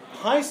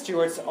High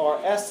Stewarts are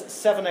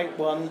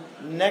S781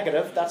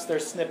 negative, that's their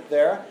SNP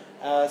there.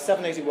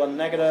 781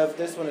 negative,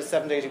 this one is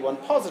 781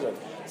 positive.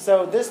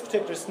 So this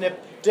particular SNP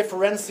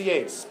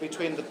differentiates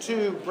between the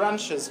 2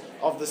 branches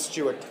of the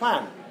Stewart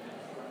clan.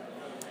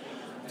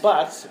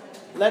 But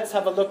let's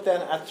have a look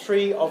then at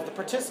 3 of the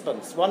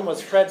participants. One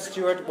was Fred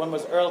Stewart, one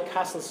was Earl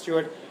Castle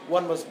Stewart,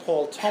 one was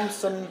Paul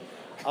Thompson.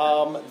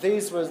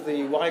 These was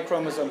the Y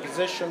chromosome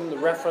position, the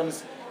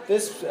reference.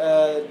 This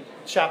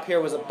chap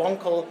here was a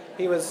Bunkle,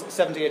 he was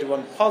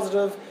 7081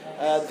 positive.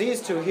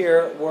 These 2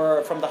 here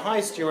were from the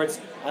High Stewarts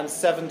and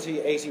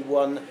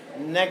 7081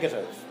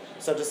 negative.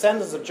 So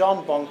descendants of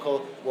John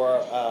Bunkle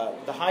were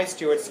the High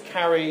Stewarts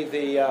carry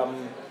the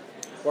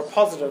were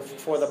positive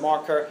for the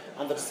marker,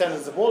 and the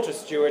descendants of Walter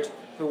Stewart,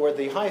 who were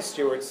the High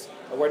Stewarts,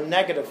 were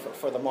negative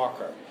for the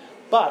marker.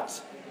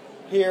 But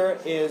here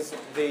is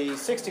the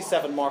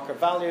 67 marker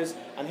values,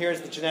 and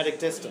here's the genetic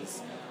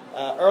distance.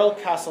 Earl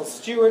Castle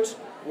Stewart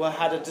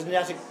had a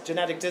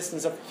genetic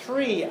distance of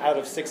 3 out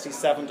of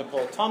 67 to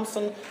Paul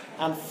Thompson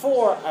and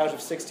 4 out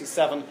of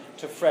 67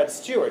 to Fred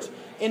Stewart,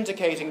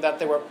 indicating that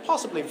they were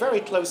possibly very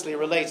closely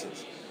related.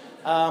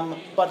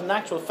 But in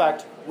actual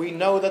fact, we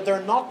know that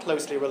they're not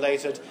closely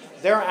related.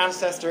 Their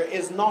ancestor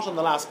is not in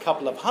the last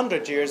couple of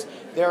hundred years.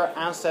 Their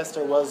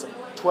ancestor was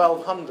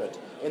 1200,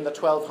 in the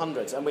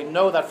 1200s, and we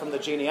know that from the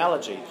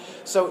genealogy.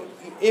 So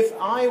if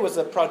I was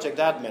a project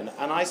admin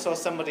and I saw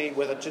somebody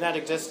with a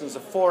genetic distance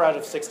of 4 out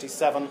of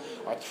 67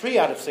 or 3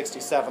 out of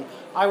 67,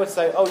 I would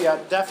say, oh yeah,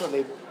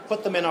 definitely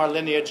put them in our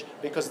lineage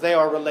because they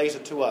are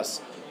related to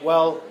us.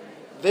 Well,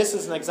 this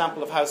is an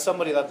example of how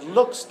somebody that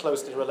looks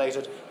closely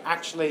related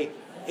actually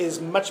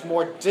is much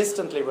more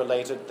distantly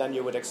related than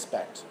you would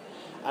expect.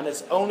 And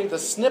it's only the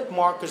SNP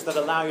markers that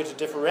allow you to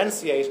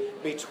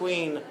differentiate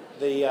between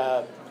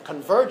the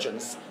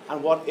convergence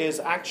and what is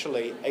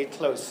actually a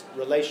close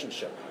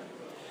relationship.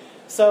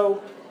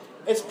 So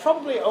it's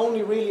probably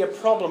only really a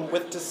problem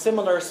with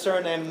dissimilar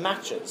surname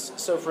matches.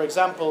 So for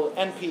example,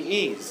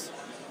 NPEs.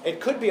 It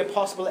could be a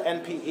possible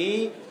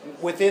NPE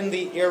within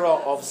the era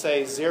of,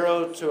 say,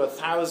 0 to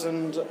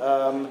 1,000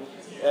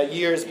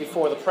 years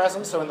before the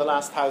present, so in the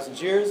last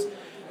 1,000 years.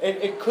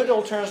 It could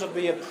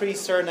alternatively be a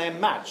pre-surname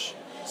match.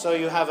 So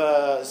you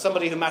have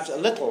somebody who matches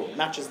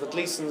the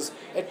Gleasons.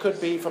 It could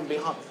be from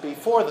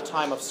before the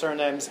time of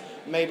surnames,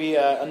 maybe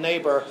a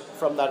neighbour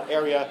from that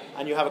area,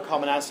 and you have a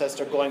common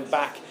ancestor going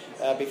back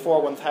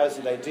before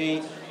 1000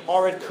 AD.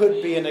 Or it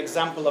could be an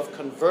example of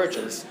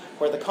convergence,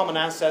 where the common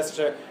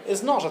ancestor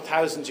is not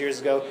 1,000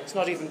 years ago, it's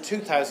not even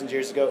 2,000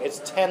 years ago, it's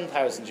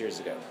 10,000 years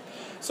ago.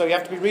 So you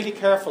have to be really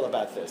careful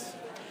about this.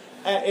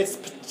 It's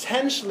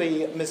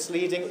potentially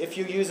misleading if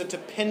you use it to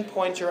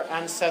pinpoint your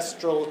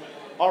ancestral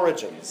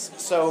origins.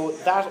 So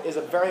that is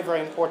a very,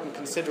 very important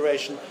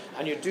consideration,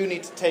 and you do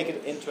need to take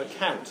it into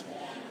account.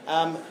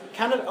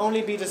 Can it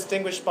only be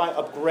distinguished by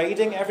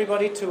upgrading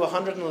everybody to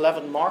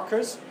 111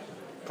 markers?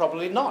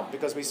 Probably not,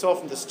 because we saw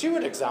from the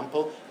Stewart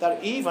example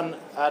that even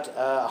at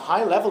a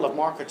high level of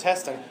marker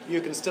testing, you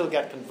can still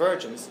get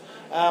convergence.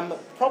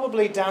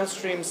 Probably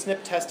downstream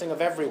SNP testing of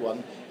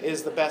everyone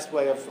is the best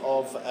way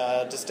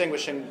of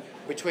distinguishing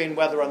between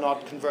whether or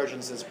not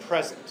convergence is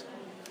present.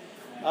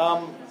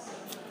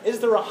 Is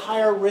there a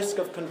higher risk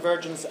of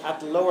convergence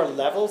at lower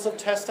levels of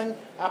testing?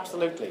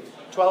 Absolutely.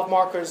 12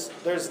 markers,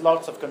 there's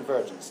lots of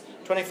convergence.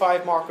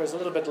 25 markers, a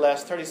little bit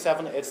less.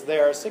 37, it's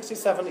there.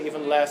 67,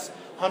 even less.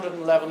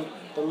 111,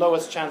 the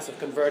lowest chance of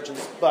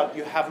convergence, but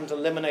you haven't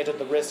eliminated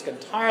the risk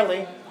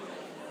entirely.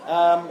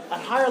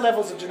 At higher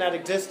levels of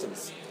genetic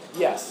distance,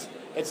 yes,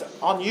 it's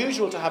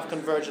unusual to have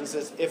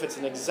convergences if it's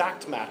an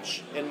exact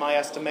match, in my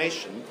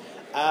estimation.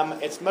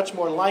 It's much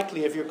more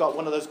likely if you've got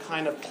one of those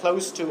kind of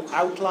close to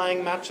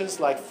outlying matches,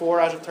 like 4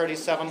 out of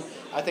 37,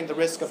 I think the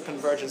risk of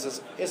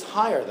convergence is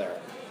higher there.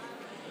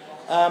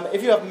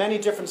 If you have many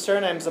different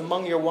surnames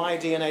among your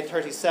Y-DNA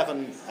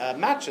 37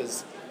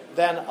 matches,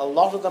 then a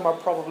lot of them are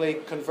probably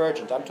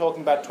convergent. I'm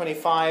talking about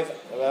 25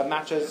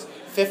 matches,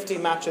 50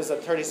 matches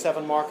at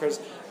 37 markers.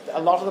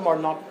 A lot of them are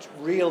not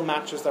real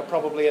matches. They're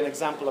probably an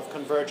example of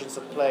convergence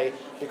at play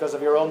because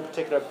of your own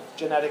particular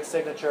genetic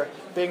signature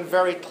being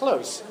very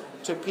close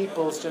to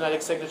people's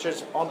genetic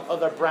signatures on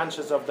other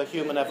branches of the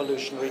human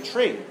evolutionary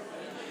tree.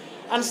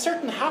 And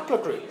certain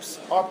haplogroups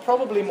are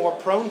probably more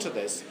prone to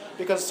this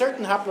because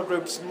certain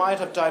haplogroups might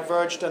have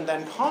diverged and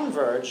then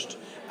converged,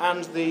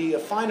 and the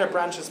finer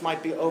branches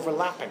might be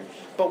overlapping.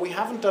 But we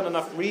haven't done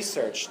enough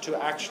research to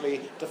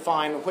actually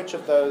define which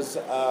of those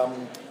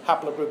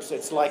haplogroups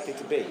it's likely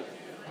to be.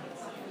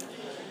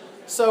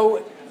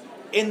 So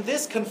in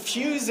this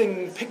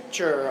confusing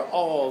picture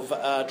of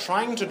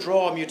trying to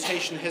draw a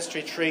mutation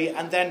history tree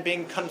and then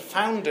being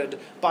confounded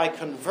by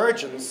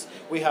convergence,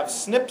 we have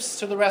SNPs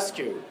to the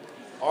rescue.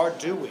 Or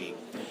do we?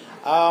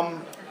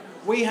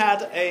 We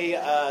had a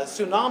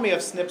tsunami of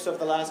SNPs over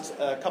the last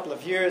couple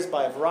of years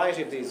by a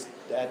variety of these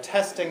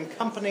testing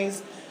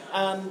companies,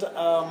 and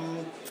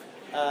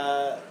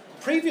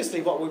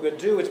previously what we would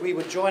do is we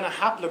would join a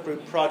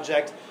haplogroup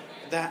project.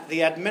 That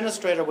the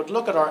administrator would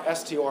look at our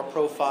STR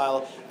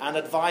profile and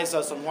advise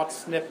us on what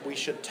SNP we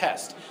should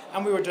test.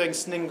 And we were doing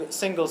single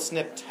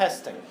SNP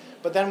testing.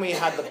 But then we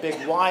had the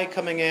big Y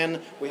coming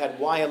in, we had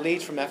Y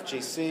Elite from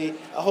FGC,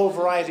 a whole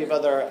variety of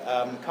other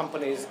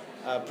companies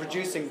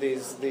producing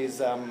these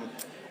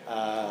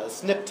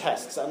SNP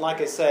tests. And like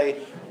I say,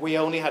 we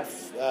only had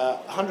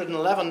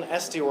 111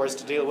 STRs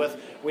to deal with.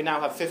 We now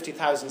have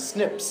 50,000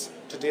 SNPs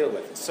to deal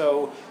with.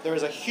 So there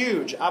is a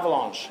huge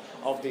avalanche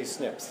of these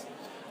SNPs.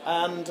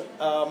 And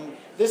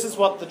this is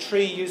what the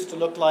tree used to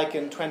look like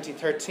in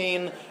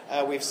 2013.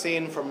 We've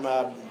seen from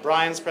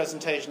Brian's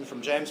presentation,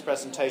 from James'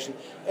 presentation.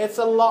 It's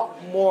a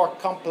lot more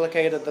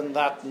complicated than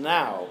that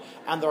now.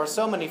 And there are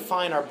so many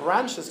finer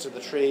branches to the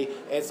tree,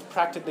 it's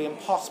practically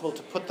impossible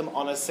to put them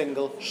on a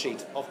single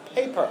sheet of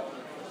paper.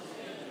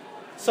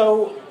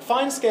 So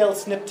fine-scale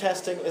SNP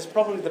testing is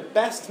probably the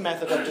best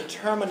method of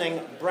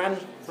determining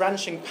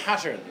branching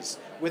patterns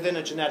within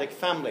a genetic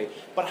family.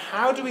 But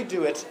how do we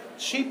do it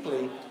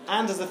cheaply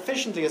and as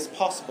efficiently as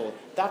possible?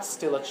 That's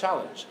still a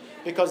challenge,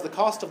 because the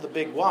cost of the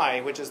big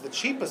Y, which is the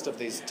cheapest of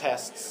these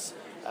tests,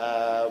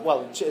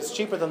 well, it's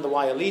cheaper than the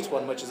Y Elite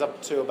one, which is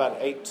up to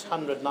about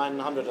 $800,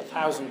 $900,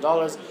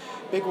 $1,000.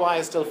 Big Y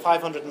is still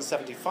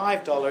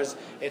 $575.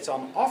 It's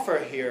on offer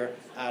here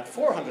at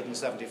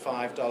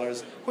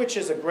 $475, which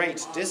is a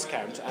great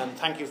discount. And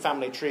thank you,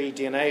 Family Tree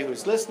DNA,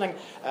 who's listening,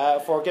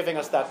 for giving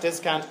us that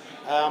discount.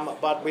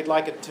 But we'd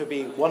like it to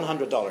be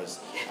 $100.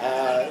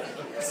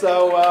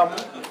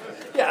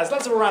 Yes,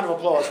 let's have a round of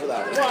applause for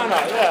that. Why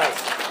not? Yes.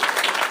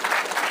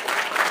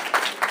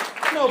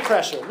 No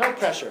pressure, no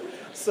pressure.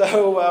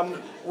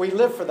 So we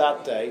live for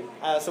that day,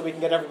 so we can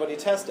get everybody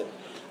tested.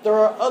 There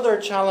are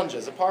other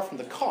challenges apart from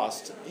the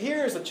cost.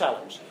 Here's a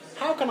challenge.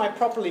 How can I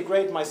properly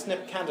grade my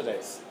SNP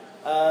candidates?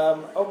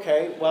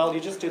 Okay, well, you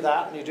just do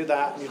that, and you do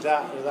that, and you do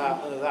that, and you do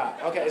that, and you do that.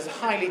 Okay, it's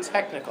highly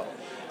technical.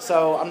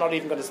 So I'm not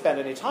even going to spend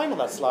any time on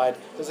that slide.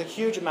 There's a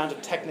huge amount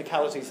of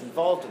technicalities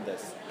involved in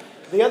this.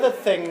 The other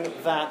thing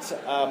that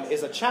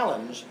is a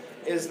challenge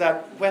is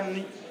that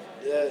when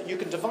you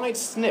can divide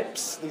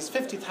SNPs, these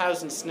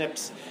 50,000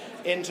 SNPs,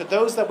 into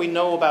those that we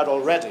know about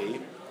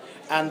already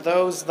and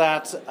those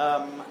that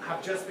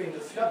have just been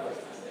discovered.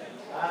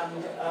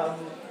 And I'm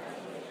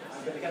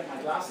going to get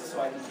my glasses so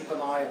I can keep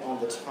an eye on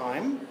the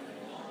time.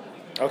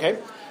 Okay.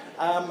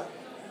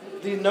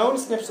 The known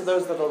SNPs are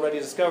those that are already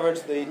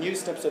discovered. The new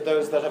SNPs are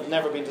those that have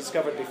never been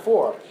discovered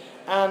before.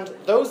 And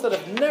those that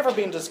have never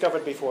been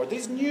discovered before,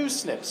 these new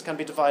SNPs can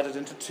be divided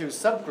into two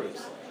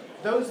subgroups.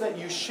 Those that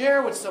you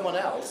share with someone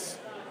else,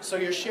 so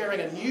you're sharing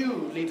a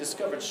newly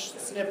discovered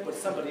SNP with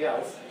somebody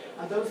else,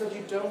 and those that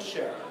you don't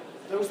share,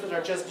 those that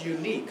are just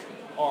unique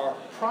or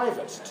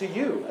private to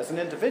you as an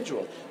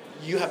individual.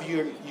 You have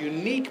your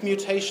unique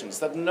mutations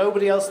that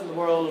nobody else in the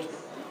world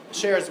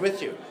shares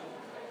with you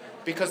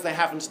because they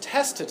haven't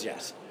tested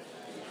yet.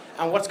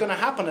 And what's going to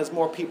happen as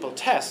more people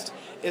test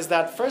is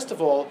that, first of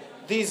all,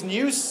 these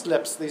new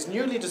SNPs, these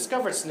newly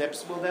discovered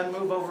SNPs, will then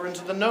move over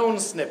into the known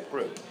SNP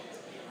group.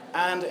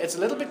 And it's a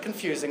little bit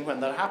confusing when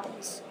that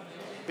happens,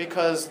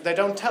 because they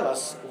don't tell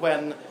us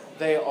when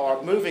they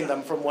are moving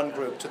them from one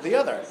group to the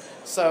other.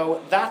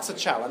 So that's a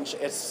challenge.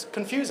 It's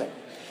confusing.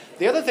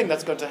 The other thing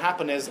that's going to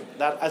happen is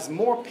that as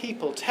more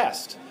people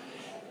test,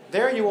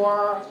 there you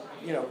are,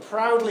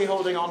 proudly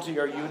holding on to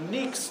your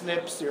unique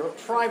SNPs, your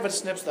private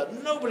SNPs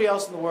that nobody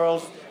else in the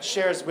world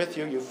shares with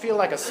you. You feel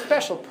like a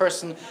special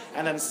person,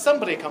 and then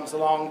somebody comes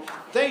along,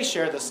 they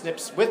share the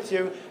SNPs with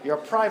you, your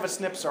private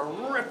SNPs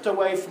are ripped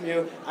away from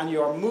you, and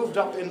you are moved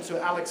up into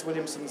Alex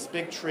Williamson's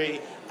big tree,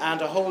 and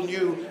a whole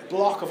new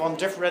block of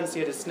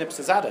undifferentiated SNPs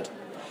is added.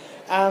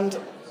 And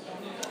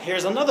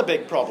here's another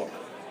big problem.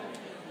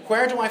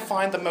 Where do I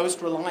find the most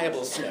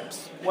reliable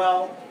SNPs?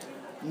 Well,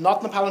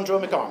 not in the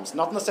palindromic arms,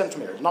 not in the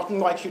centromere, not in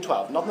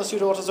YQ12, not in the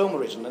pseudo-autosomal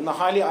region, in the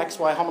highly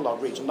XY homolog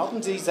region, not in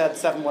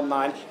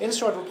DZ719, in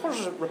short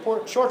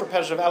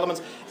repetitive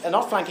elements, and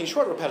not flanking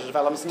short repetitive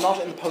elements, not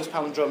in the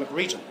post-palindromic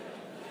region.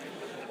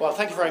 Well,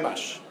 thank you very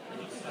much.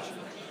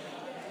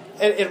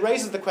 It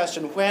raises the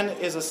question, when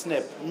is a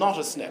SNP not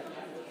a SNP?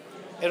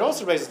 It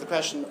also raises the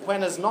question,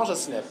 when is not a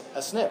SNP a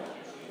SNP?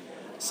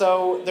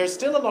 So there's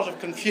still a lot of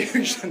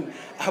confusion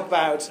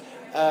about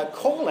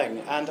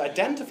calling and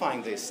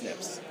identifying these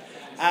SNPs.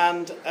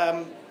 And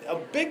a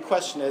big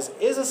question is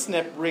a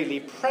SNP really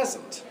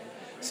present?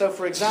 So,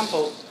 for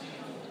example,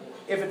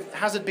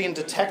 has it been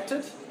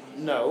detected?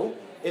 No.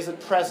 Is it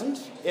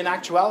present? In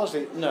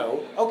actuality,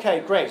 no.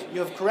 Okay, great.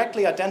 You have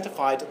correctly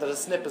identified that a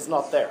SNP is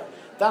not there.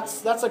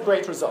 That's a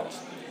great result.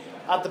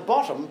 At the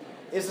bottom,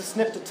 is a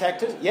SNP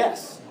detected?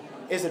 Yes.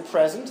 Is it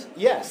present?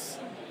 Yes.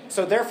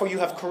 So therefore, you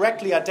have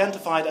correctly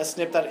identified a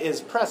SNP that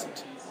is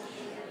present.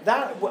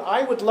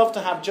 I would love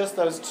to have just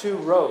those two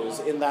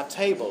rows in that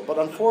table, but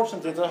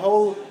unfortunately the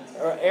whole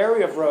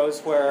area of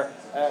rows where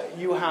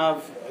you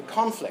have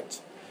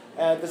conflict.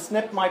 The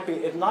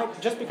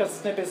SNP just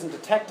because the SNP isn't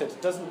detected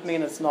doesn't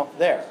mean it's not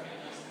there.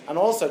 And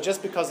also,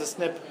 just because a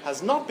SNP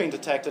has not been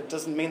detected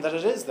doesn't mean that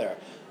it is there.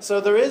 So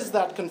there is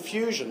that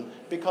confusion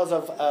because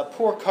of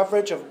poor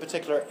coverage of a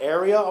particular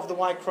area of the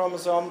Y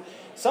chromosome.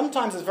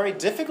 Sometimes it's very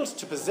difficult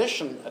to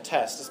position a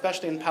test,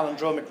 especially in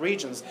palindromic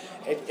regions.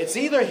 It's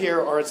either here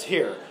or it's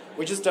here.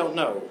 We just don't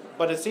know.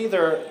 But it's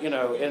either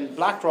in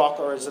Blackrock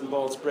or it's in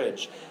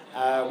Ballsbridge.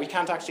 We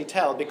can't actually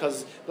tell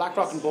because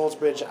Blackrock and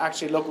Ballsbridge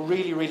actually look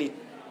really, really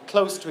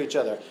close to each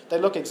other. They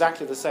look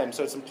exactly the same,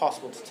 so it's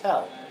impossible to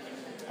tell.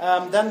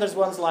 Then there's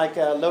ones like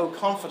low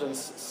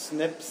confidence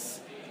SNPs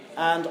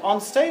and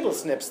unstable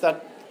SNPs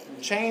that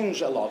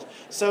change a lot.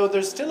 So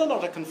there's still a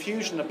lot of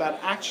confusion about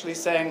actually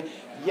saying,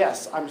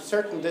 yes, I'm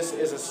certain this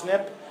is a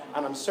SNP,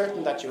 and I'm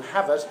certain that you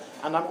have it,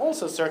 and I'm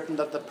also certain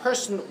that the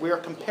person we're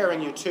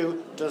comparing you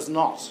to does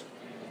not.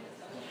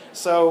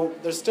 So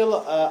there's still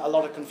a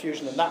lot of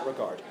confusion in that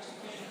regard.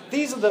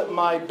 These are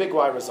my big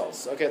Y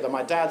results. Okay, they're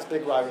my dad's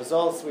big Y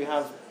results. We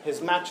have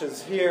his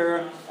matches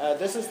here.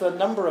 This is the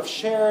number of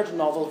shared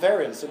novel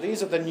variants. So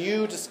these are the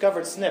new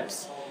discovered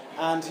SNPs.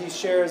 And he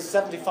shares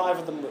 75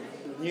 of them,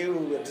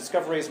 new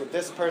discoveries with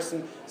this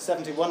person,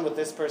 71 with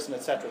this person,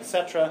 etc.,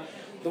 etc.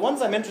 The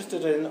ones I'm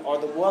interested in are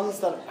the ones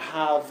that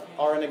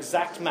are an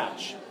exact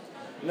match.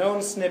 Known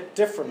SNP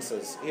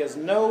differences. He has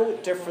no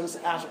difference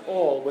at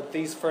all with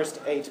these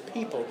first 8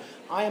 people.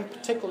 I am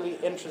particularly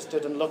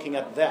interested in looking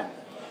at them.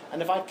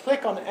 And if I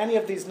click on any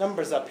of these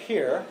numbers up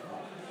here,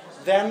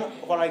 then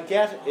what I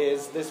get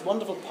is this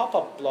wonderful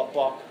pop-up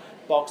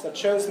box that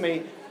shows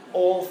me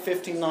all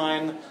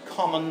 59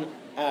 common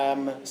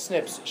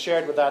SNPs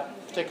shared with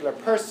that particular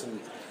person.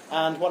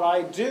 And what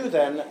I do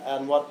then,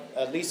 and what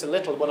Lisa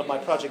Little, one of my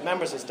project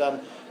members, has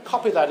done,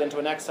 copy that into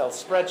an Excel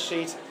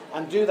spreadsheet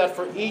and do that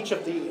for each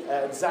of the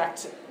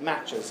exact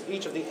matches,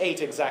 each of the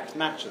 8 exact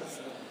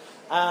matches.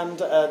 And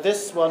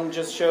this one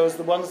just shows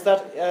the ones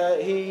that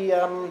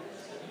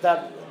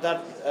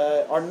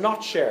are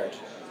not shared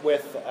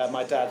with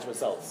my dad's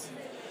results.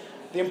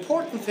 The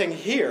important thing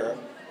here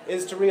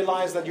is to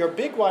realize that your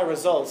big Y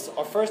results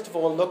are first of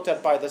all looked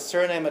at by the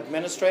surname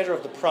administrator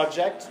of the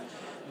project,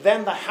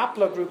 then the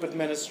haplogroup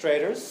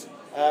administrators,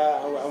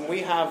 and we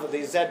have the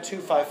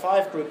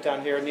Z255 group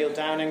down here, Neil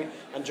Downing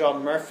and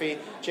John Murphy.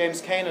 James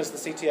Kane is the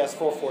CTS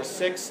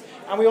 446,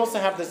 and we also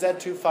have the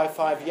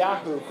Z255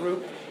 Yahoo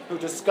group who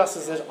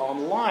discusses it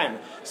online.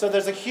 So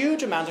there's a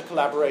huge amount of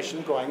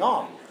collaboration going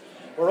on.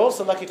 We're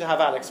also lucky to have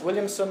Alex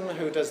Williamson,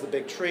 who does the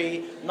big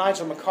tree,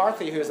 Nigel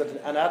McCarthy, who's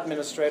an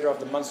administrator of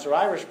the Munster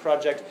Irish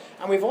project,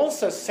 and we've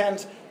also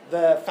sent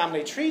the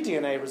family tree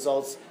DNA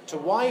results to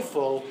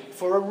YFull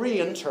for a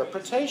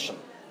reinterpretation.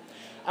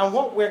 And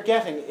what we're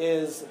getting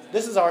is,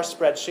 this is our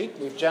spreadsheet,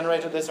 we've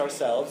generated this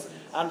ourselves,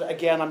 and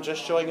again I'm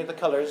just showing you the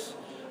colours,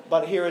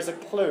 but here is a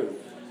clue.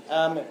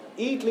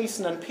 E.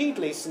 Gleeson and P.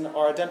 Gleeson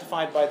are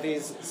identified by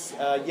these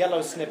yellow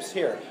SNPs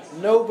here.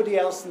 Nobody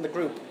else in the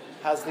group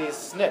has these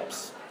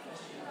SNPs.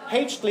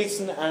 H.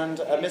 Gleeson and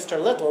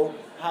Mr. Little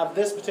have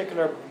this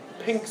particular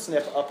pink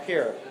SNP up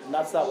here, and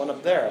that's that one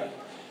up there.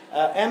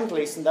 M.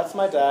 Gleeson, that's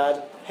my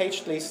dad,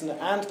 H. Gleeson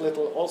and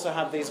Little also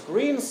have these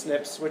green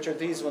SNPs, which are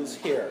these ones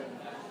here.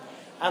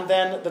 And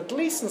then the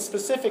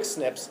Gleason-specific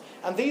SNPs,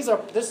 and these are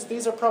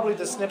probably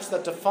the SNPs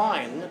that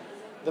define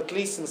the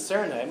Gleason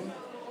surname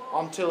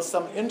until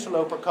some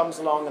interloper comes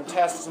along and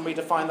tests, and we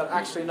define that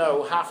actually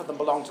no, half of them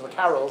belong to the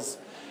Carrolls.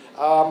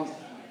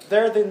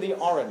 They're in the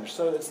orange.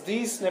 So it's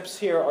these SNPs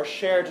here are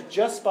shared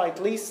just by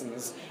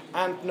Gleasons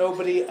and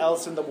nobody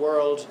else in the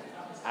world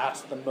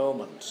at the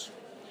moment.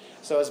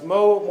 So as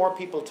more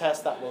people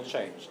test, that will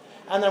change.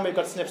 And then we've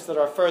got SNPs that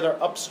are further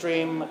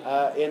upstream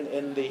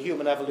in the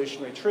human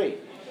evolutionary tree.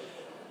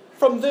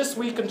 From this,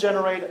 we can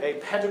generate a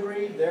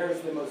pedigree.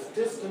 There's the most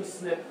distant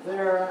SNP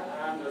there,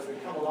 and as we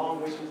come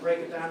along, we can break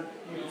it down.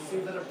 You can see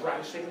that a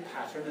branching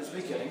pattern is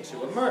beginning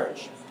to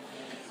emerge.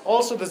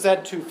 Also, the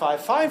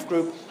Z255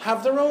 group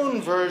have their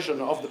own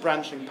version of the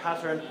branching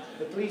pattern.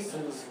 The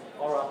Gleasons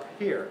are up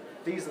here.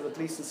 These are the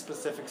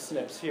Gleason-specific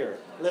SNPs here.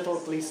 Little,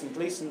 Gleason,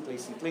 Gleason,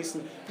 Gleason,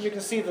 Gleason. And you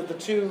can see that the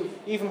two,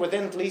 even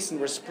within Gleason,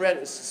 were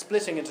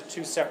splitting into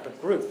 2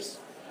 separate groups.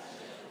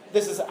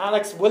 This is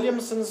Alex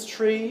Williamson's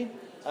tree,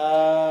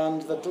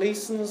 and the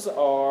Gleasons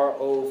are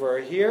over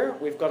here.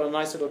 We've got a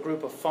nice little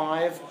group of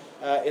 5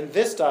 in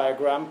this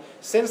diagram.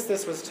 Since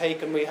this was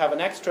taken, we have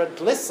an extra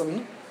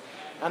Gleason.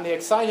 And the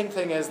exciting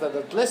thing is that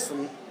the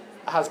Gleason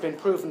has been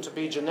proven to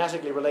be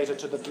genetically related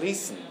to the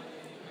Gleason.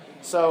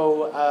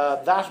 So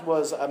that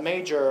was a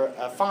major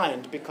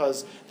find,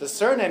 because the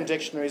surname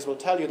dictionaries will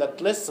tell you that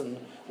Gleason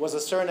was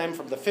a surname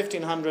from the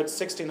 1500s,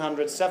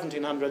 1600s,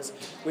 1700s.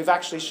 We've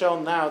actually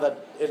shown now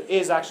that it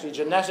is actually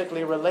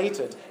genetically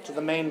related to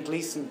the main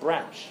Gleason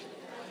branch.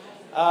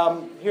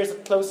 Here's a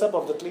close-up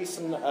of the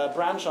Gleason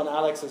branch on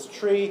Alex's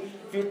tree.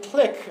 If you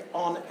click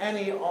on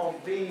any of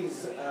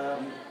these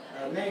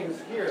names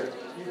here,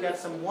 you get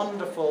some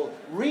wonderful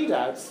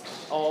readouts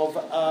of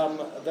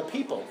the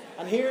people.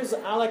 And here's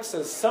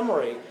Alex's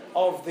summary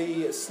of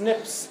the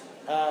SNPs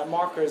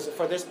markers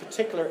for this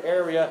particular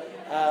area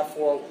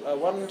for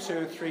 1,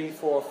 2, 3,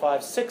 4,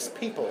 5, 6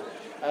 people.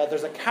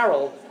 There's a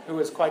Carroll who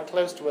is quite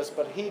close to us,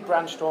 but he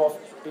branched off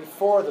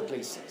before the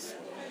Gleasons.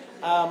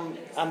 And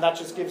that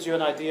just gives you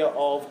an idea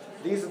of,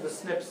 these are the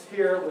SNPs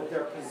here with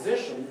their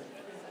position,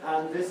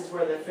 and this is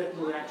where they fit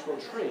in the actual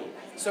tree.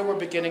 So we're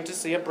beginning to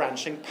see a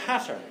branching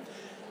pattern.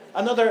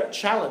 Another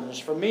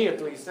challenge, for me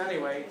at least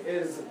anyway,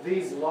 is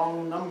these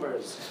long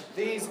numbers.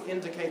 These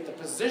indicate the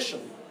position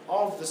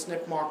of the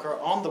SNP marker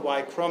on the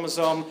Y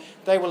chromosome.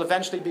 They will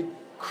eventually be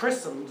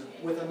christened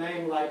with a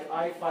name like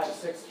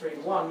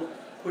I5631,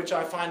 which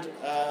I find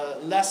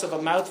less of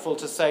a mouthful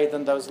to say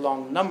than those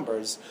long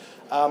numbers.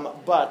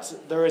 But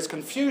there is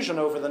confusion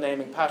over the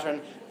naming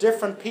pattern.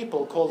 Different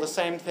people call the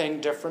same thing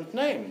different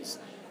names.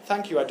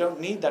 Thank you, I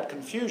don't need that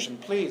confusion.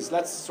 Please,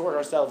 let's sort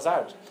ourselves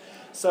out.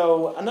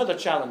 So, another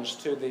challenge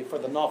for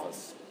the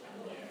novice.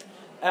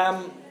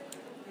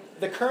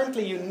 The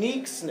currently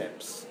unique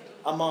SNPs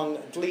among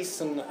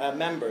Gleason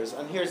members,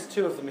 and here's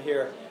 2 of them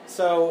here,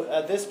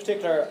 So this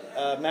particular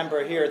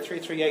member here,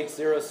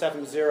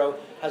 338070,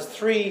 has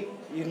 3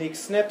 unique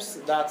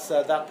SNPs. That's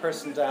that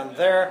person down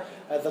there.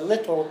 The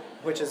little,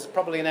 which is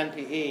probably an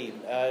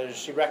NPE,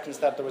 she reckons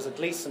that there was a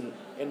Gleason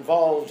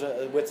involved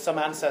with some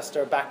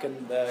ancestor back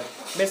in the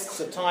mists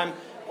of time.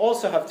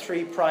 Also have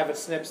 3 private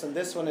SNPs, and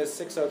this one is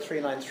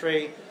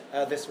 60393.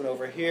 This one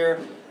over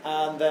here,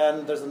 and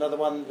then there's another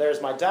one.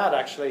 There's my dad,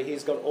 actually.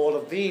 He's got all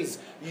of these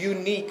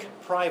unique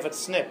private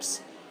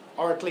SNPs,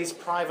 or at least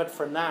private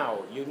for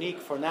now, unique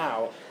for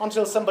now,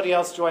 until somebody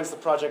else joins the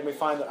project and we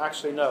find that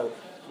actually no,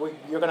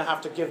 you're going to have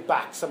to give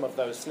back some of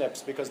those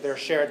SNPs because they're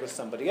shared with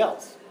somebody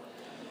else.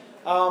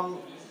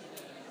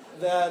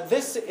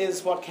 This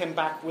is what came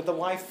back with the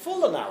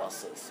Y-full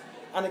analysis.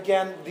 And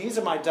again, these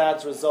are my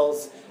dad's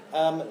results.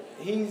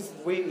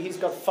 He's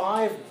got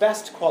 5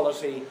 best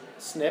quality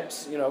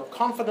SNPs,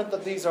 confident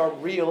that these are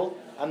real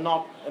and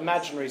not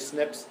imaginary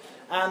SNPs.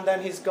 And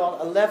then he's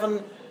got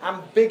 11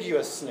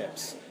 ambiguous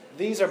SNPs.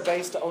 These are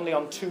based only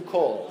on 2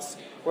 calls,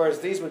 whereas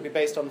these would be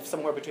based on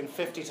somewhere between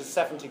 50 to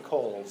 70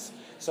 calls.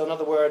 So in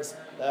other words,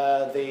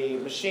 the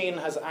machine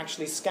has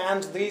actually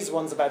scanned these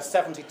ones about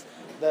 70,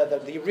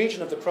 the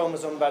region of the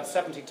chromosome about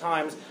 70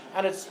 times,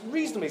 and it's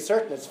reasonably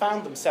certain it's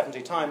found them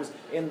 70 times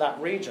in that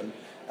region.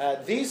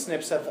 These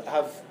SNPs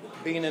have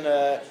been in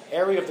an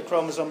area of the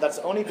chromosome that's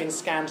only been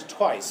scanned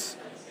twice,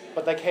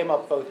 but they came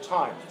up both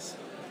times.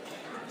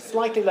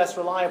 Slightly less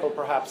reliable,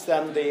 perhaps,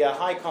 than the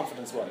high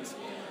confidence ones.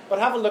 But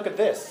have a look at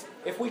this.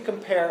 If we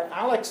compare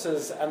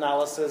Alex's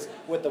analysis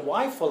with the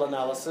Y-full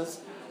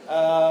analysis,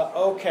 that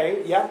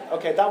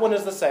one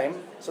is the same.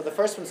 So the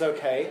first one's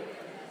okay.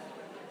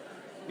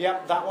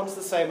 Yeah, that one's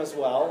the same as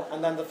well.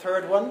 And then the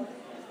third one,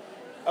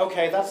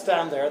 okay, that's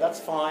down there, that's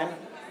fine.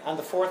 And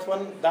the fourth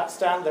one, that's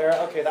down there,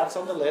 okay, that's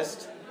on the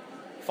list.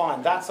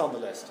 Fine, that's on the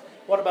list.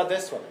 What about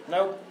this one?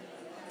 Nope,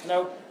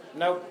 nope,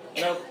 nope,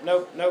 nope,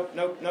 nope, nope,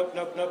 nope, nope,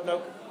 nope, nope,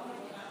 nope.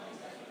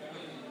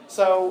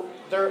 So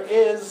there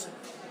is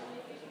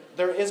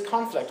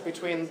conflict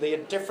between the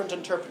different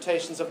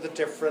interpretations of the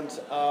different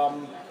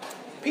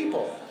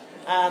people.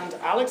 And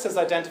Alex has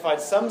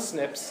identified some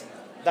SNPs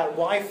that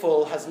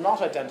Y-full has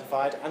not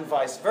identified, and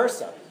vice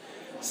versa.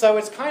 So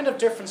it's kind of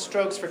different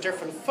strokes for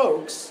different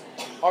folks,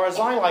 or as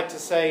I like to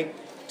say,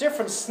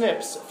 different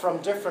SNPs from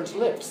different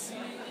lips.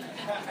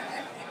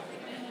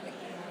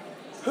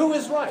 Who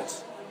is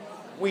right?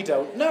 We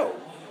don't know.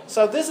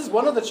 So this is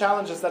one of the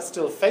challenges that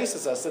still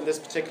faces us in this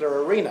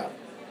particular arena.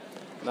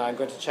 Now I'm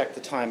going to check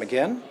the time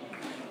again.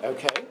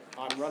 Okay,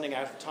 I'm running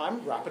out of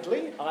time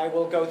rapidly. I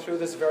will go through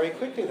this very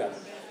quickly then.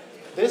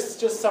 This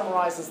just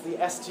summarizes the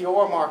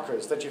STR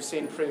markers that you've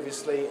seen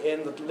previously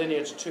in the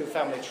lineage 2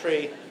 family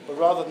tree, but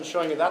rather than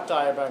showing you that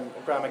diagram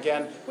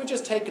again, we've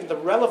just taken the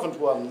relevant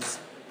ones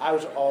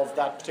out of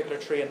that particular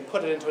tree and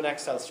put it into an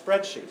Excel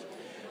spreadsheet.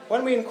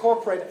 When we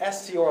incorporate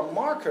STR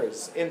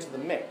markers into the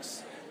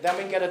mix, then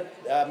we get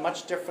a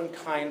much different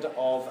kind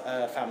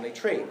of family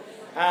tree.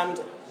 And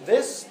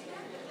this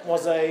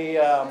was a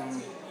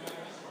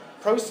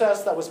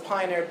process that was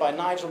pioneered by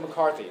Nigel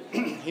McCarthy.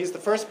 He's the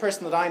first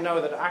person that I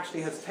know that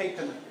actually has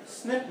taken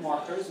SNP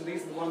markers, and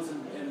these are the ones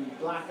in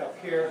black up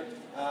here,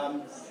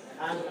 and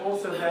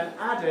also then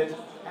added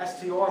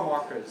STR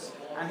markers.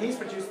 And he's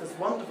produced this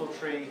wonderful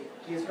tree.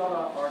 He's got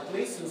our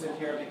Gleasons in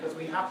here because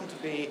we happen to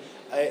be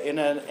in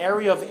an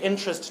area of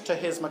interest to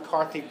his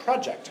McCarthy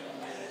project.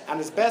 And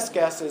his best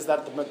guess is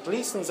that the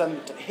Gleasons and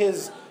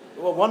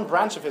one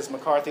branch of his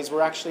McCarthys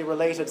were actually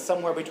related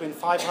somewhere between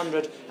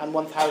 500 and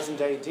 1000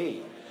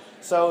 AD.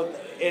 So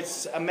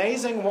it's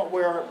amazing what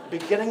we're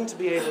beginning to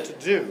be able to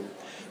do.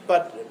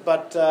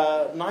 But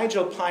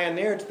Nigel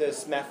pioneered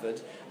this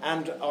method,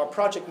 and our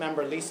project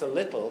member Lisa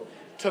Little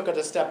took it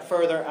a step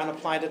further and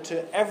applied it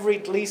to every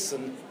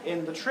Gleason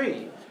in the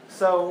tree.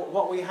 So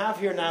what we have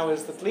here now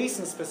is the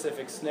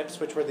Gleason-specific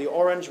SNPs, which were the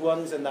orange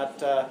ones in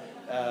that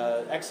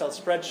Excel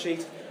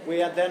spreadsheet. We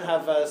then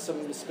have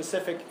some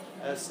specific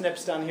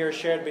SNPs down here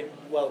shared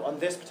on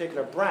this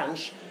particular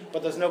branch,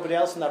 but there's nobody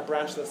else in that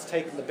branch that's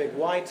taken the big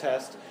Y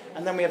test.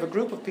 And then we have a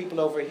group of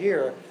people over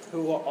here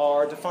who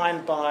are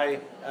defined by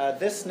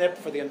this SNP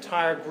for the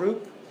entire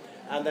group,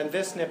 and then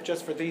this SNP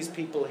just for these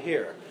people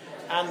here.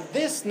 And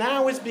this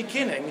now is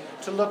beginning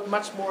to look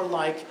much more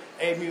like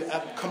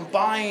a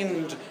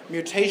combined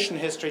mutation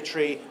history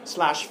tree /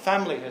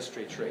 family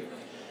history tree.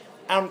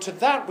 And to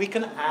that we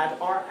can add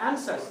our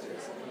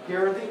ancestors.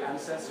 Here are the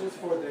ancestors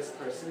for this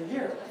person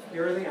here.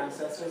 Here are the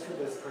ancestors for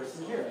this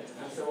person here,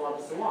 and so on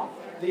and so on.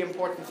 The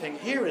important thing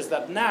here is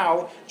that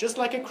now, just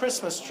like a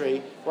Christmas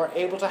tree, we're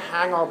able to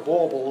hang our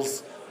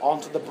baubles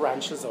onto the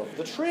branches of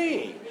the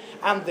tree.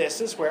 And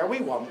this is where we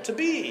want to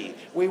be.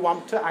 We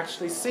want to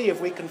actually see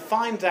if we can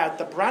find out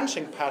the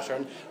branching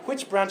pattern,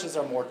 which branches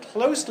are more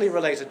closely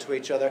related to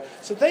each other,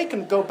 so they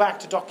can go back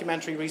to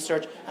documentary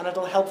research, and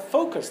it'll help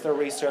focus their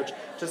research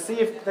to see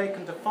if they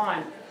can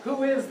define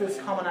who is this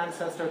common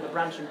ancestor at the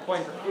branching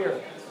point up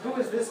here? Who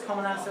is this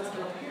common ancestor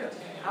up here?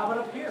 How about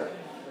up here?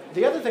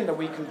 The other thing that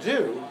we can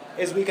do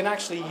is we can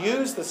actually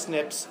use the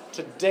SNPs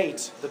to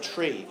date the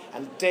tree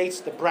and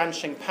date the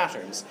branching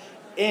patterns.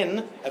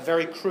 in a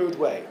very crude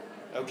way,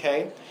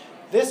 okay?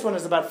 This one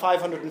is about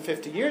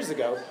 550 years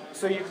ago,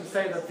 so you can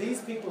say that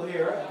these people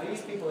here and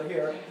these people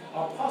here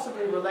are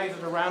possibly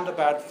related around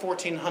about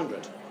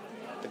 1400.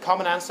 The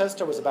common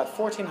ancestor was about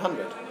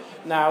 1400.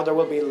 Now, there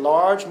will be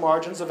large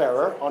margins of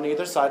error on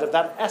either side of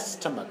that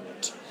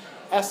estimate.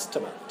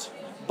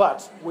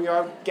 But we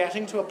are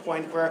getting to a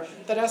point where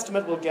that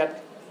estimate will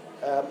get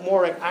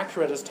more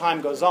accurate as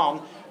time goes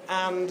on.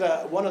 And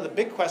one of the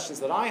big questions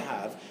that I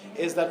have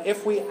is that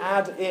if we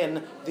add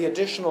in the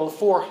additional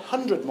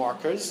 400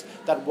 markers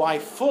that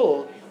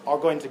Y-full are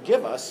going to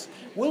give us,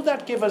 will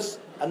that give us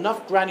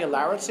enough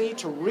granularity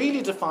to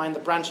really define the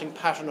branching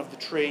pattern of the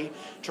tree,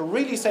 to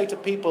really say to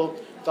people,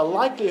 the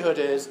likelihood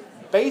is,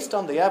 based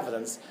on the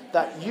evidence,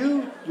 that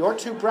your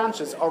two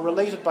branches are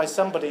related by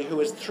somebody who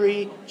is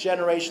 3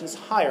 generations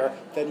higher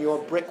than your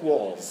brick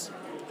walls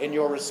in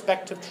your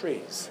respective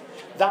trees.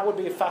 That would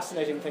be a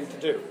fascinating thing to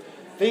do.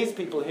 These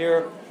people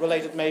here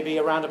related maybe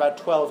around about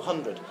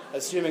 1200,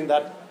 assuming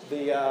that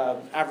the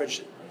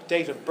average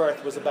date of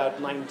birth was about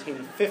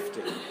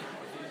 1950.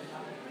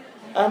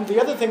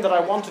 The other thing that I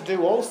want to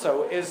do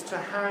also is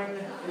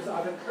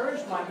I've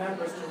encouraged my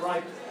members to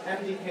write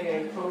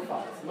MDKA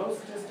profiles,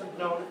 most distant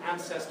known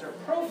ancestor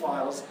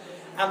profiles,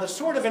 and the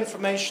sort of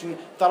information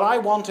that I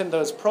want in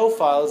those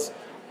profiles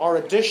are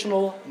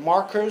additional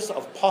markers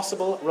of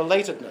possible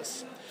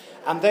relatedness.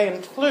 And they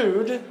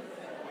include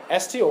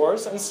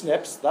STRs and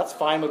SNPs, that's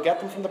fine, we'll get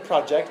them from the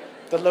project,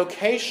 the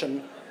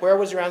location, where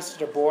was your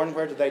ancestor born,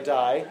 where did they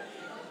die,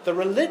 the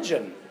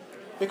religion,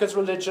 because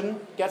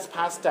religion gets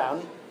passed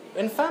down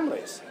in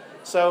families.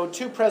 So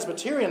 2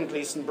 Presbyterian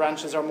Gleason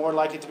branches are more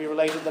likely to be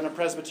related than a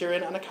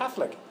Presbyterian and a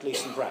Catholic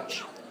Gleason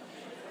branch.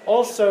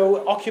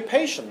 Also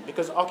occupation,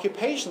 because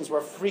occupations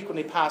were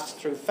frequently passed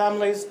through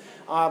families.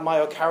 My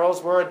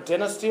O'Carrolls were a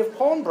dynasty of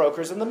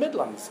pawnbrokers in the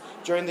Midlands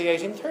during the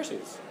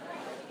 1830s.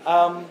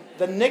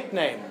 The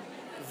nickname,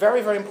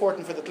 very, very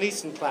important for the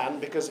Gleason clan,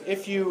 because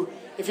if you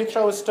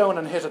throw a stone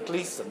and hit a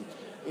Gleason,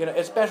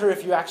 it's better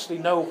if you actually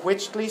know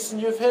which Gleason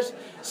you've hit.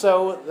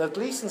 So the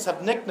Gleasons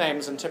have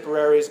nicknames in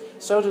Tipperaries,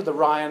 so do the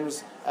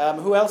Ryans.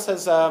 Who else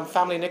has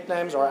family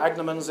nicknames or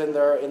agnomens in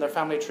their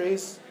family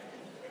trees?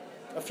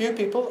 A few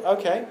people,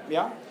 okay,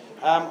 yeah.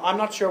 I'm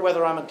not sure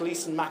whether I'm a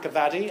Gleason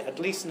Macavady, a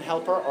Gleason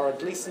Helper, or a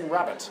Gleason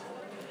Rabbit.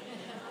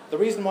 The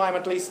reason why I'm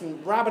a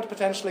Gleason Rabbit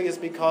potentially is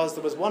because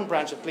there was one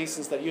branch of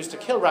Gleasons that used to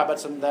kill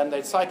rabbits, and then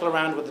they'd cycle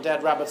around with the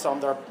dead rabbits on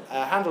their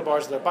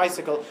handlebars of their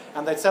bicycle,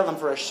 and they'd sell them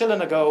for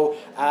 $1 a go,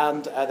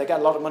 and they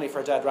get a lot of money for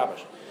a dead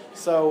rabbit.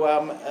 So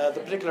the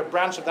particular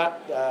branch of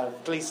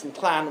that Gleason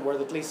clan were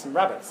the Gleason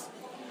Rabbits.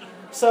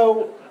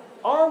 So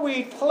are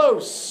we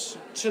close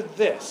to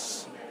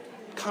this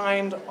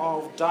kind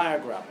of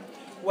diagram?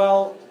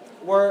 Well,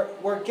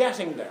 we're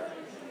getting there.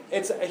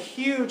 It's a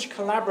huge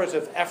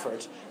collaborative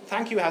effort.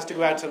 Thank you has to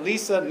go out to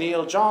Lisa,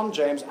 Neil, John,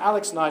 James,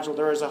 Alex, Nigel.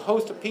 There is a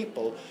host of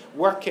people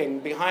working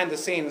behind the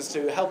scenes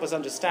to help us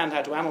understand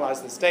how to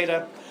analyze this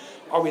data.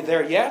 Are we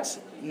there yet?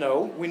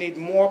 No. We need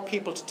more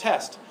people to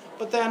test.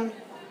 But then,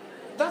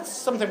 that's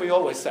something we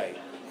always say.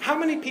 How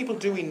many people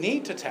do we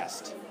need to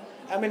test?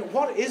 I mean,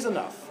 what is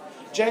enough?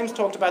 James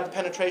talked about the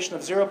penetration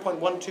of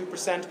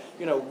 0.12%,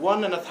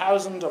 1 in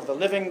 1,000 of the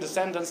living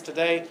descendants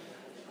today.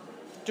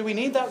 Do we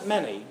need that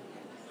many?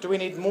 Do we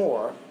need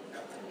more?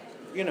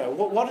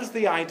 What is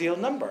the ideal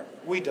number?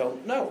 We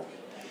don't know.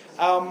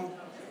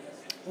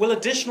 Will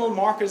additional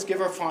markers give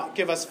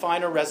us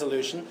finer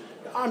resolution?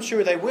 I'm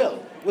sure they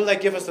will. Will they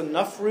give us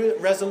enough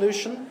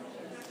resolution?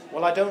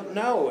 Well, I don't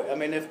know. I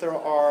mean, if there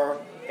are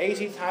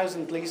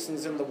 80,000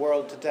 Gleasons in the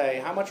world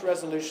today, how much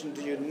resolution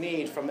do you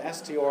need from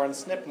STR and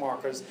SNP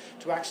markers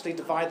to actually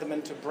divide them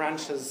into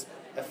branches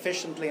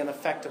efficiently and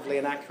effectively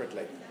and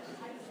accurately?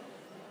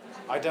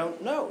 I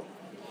don't know.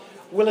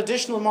 Will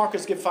additional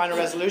markers give finer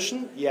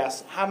resolution?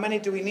 Yes. How many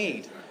do we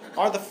need?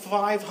 Are the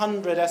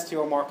 500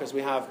 STR markers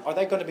we have, are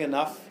they going to be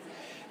enough?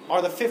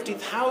 Are the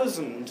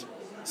 50,000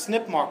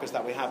 SNP markers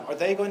that we have, are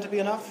they going to be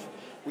enough?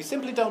 We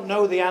simply don't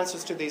know the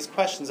answers to these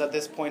questions at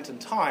this point in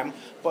time,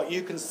 but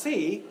you can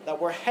see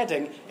that we're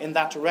heading in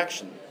that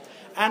direction.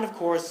 And of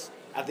course,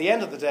 at the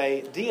end of the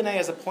day, DNA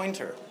is a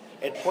pointer.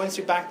 It points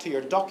you back to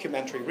your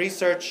documentary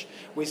research.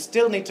 We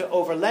still need to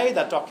overlay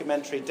that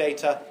documentary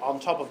data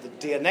on top of the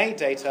DNA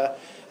data,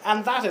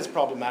 and that is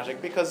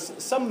problematic because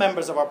some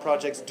members of our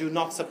projects do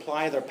not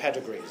supply their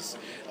pedigrees,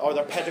 or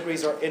their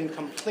pedigrees are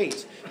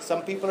incomplete.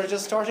 Some people are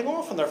just starting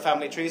off on their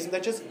family trees and they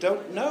just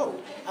don't know.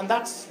 And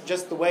that's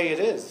just the way it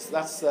is.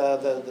 That's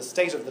the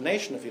state of the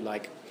nation, if you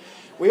like.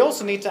 We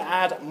also need to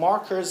add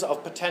markers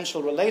of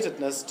potential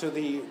relatedness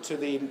to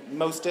the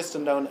most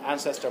distant known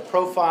ancestor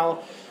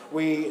profile.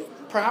 We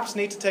perhaps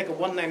need to take a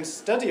one-name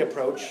study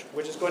approach,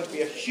 which is going to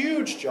be a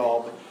huge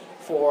job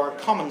for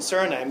common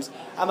surnames,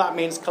 and that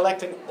means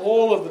collecting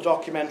all of the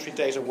documentary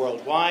data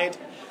worldwide,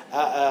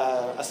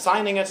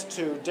 assigning it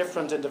to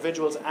different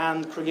individuals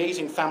and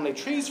creating family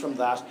trees from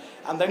that,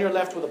 and then you're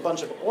left with a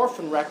bunch of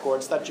orphan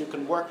records that you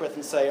can work with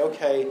and say,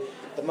 okay,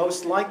 the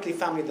most likely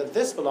family that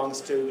this belongs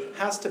to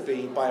has to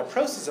be, by a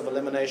process of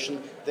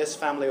elimination, this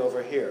family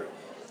over here.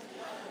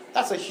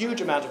 That's a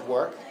huge amount of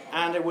work,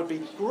 and it would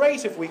be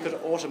great if we could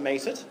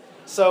automate it.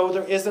 So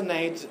there is a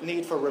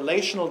need for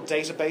relational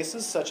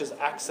databases such as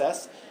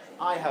Access.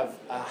 I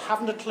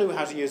haven't a clue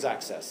how to use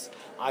Access.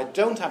 I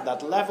don't have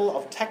that level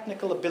of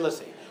technical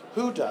ability.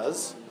 Who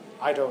does?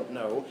 I don't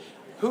know.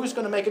 Who's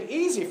going to make it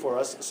easy for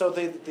us so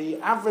the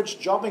average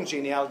jobbing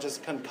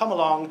genealogist can come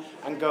along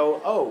and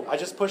go, oh, I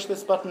just push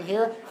this button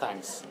here?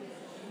 Thanks.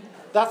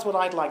 That's what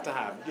I'd like to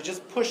have. You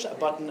just push a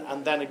button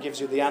and then it gives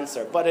you the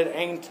answer. But it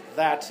ain't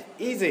that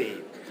easy.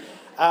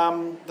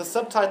 The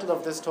subtitle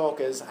of this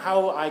talk is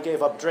How I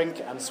Gave Up Drink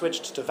and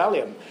Switched to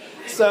Valium.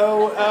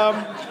 So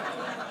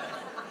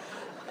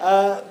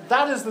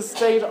that is the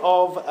state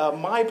of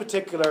my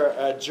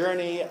particular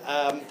journey.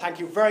 Thank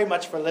you very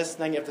much for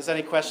listening. If there's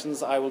any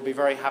questions, I will be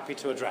very happy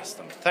to address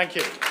them. Thank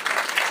you.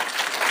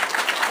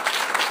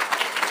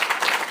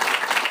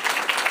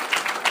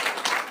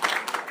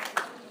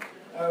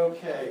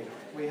 Okay,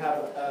 we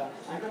have,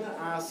 I'm going to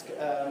ask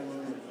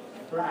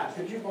Brad,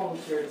 could you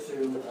volunteer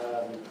to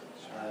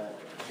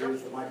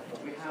use the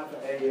microphone? We have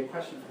a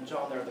question from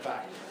John there at the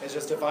back. It's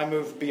just if I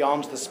move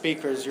beyond the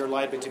speakers, you're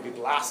likely to be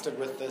blasted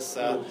with this.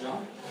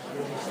 John?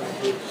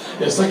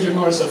 Yes, thank you,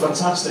 Maurice.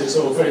 Fantastic,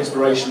 so very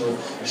inspirational,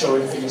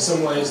 showing things in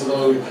some ways,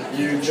 although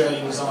you,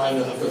 James, I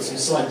have got some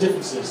slight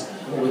differences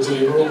in what we're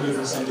doing, we're all moving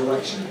in the same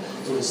direction,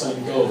 to the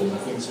same goal. I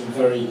think it's been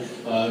very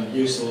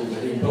useful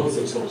hearing both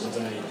your talks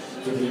today,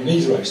 in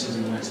these directions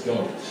and where to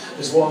go.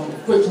 Just one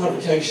quick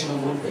clarification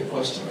and one quick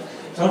question.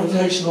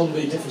 Clarification on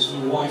the difference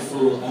between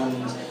Y-full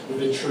and the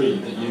big tree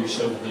that you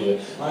showed here.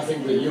 I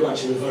think that you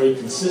actually have a very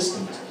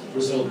consistent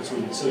result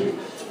between the two.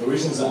 The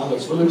reason is that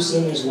Alex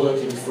Williamson is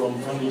working from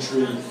family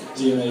tree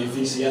DNA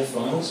VCF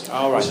files, which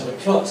have a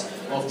cut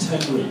of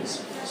 10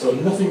 reads. So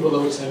nothing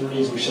below 10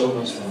 reads will show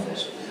those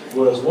files.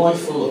 Whereas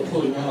Y-full are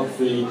pulling out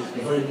the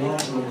very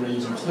marginal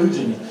reads,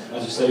 including,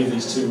 as you say,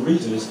 these two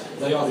readers.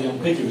 They are the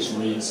ambiguous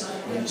reads,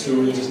 and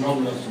two readers not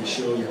enough to be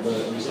sure you have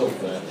a result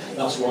there.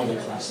 That's why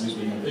they're classed as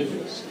being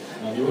ambiguous.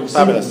 You won't see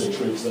them in the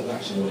trees that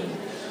actually in.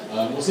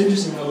 What's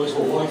interesting, though, is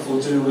what Y-full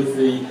do with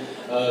the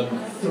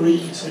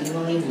 3 to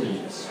 9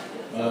 reads.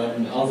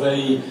 Are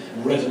they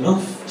read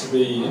enough to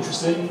be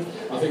interesting?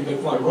 I think they're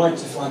quite right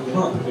to flag them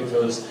up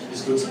because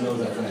it's good to know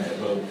they're there,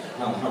 but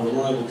how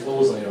reliable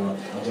clause they are,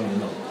 I don't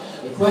know.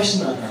 The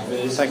question I have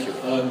is,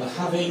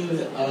 having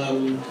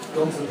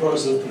gone through the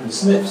process of putting the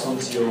SNPs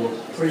onto your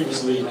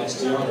previously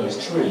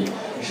STR-based tree,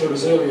 you showed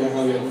us earlier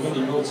how you have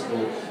many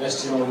multiple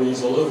STR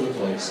reads all over the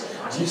place.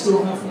 Do you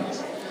still have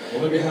that? Or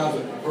maybe have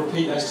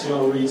repeat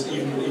STR reads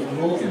even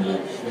more than you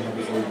have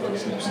before you put the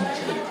SNPs on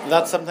the tree?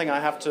 That's something I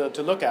have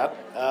to look at,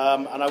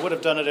 and I would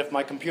have done it if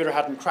my computer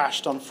hadn't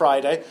crashed on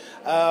Friday.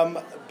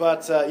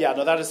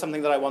 That is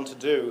something that I want to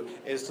do,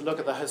 is to look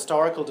at the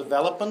historical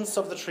developments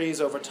of the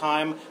trees over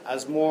time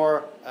as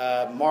more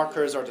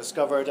markers are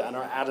discovered and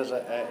are added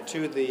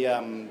to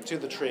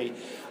the tree.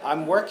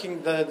 I'm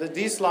working,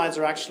 these slides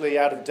are actually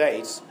out of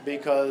date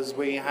because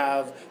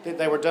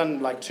they were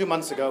done like 2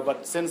 months ago,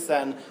 but since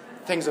then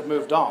things have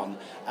moved on,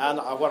 and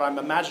what I'm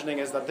imagining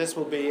is that this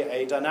will be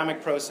a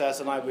dynamic process,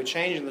 and I will be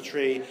changing the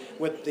tree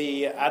with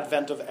the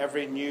advent of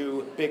every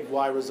new big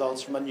Y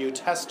results from a new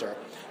tester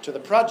to the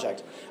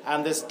project.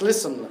 And this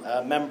Gleason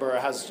member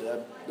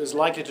is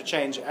likely to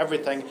change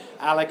everything.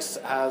 Alex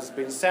has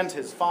been sent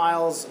his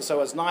files, so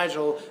has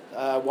Nigel,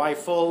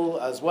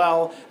 Y-full as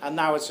well, and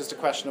now it's just a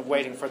question of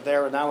waiting for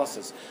their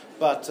analysis.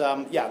 But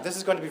this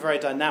is going to be very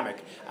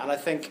dynamic, and I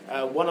think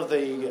one of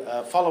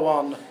the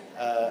follow-on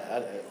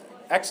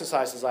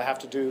exercises I have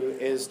to do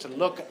is to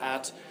look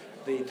at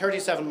the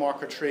 37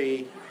 marker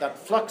tree that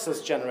Flux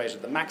has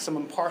generated, the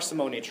maximum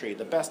parsimony tree,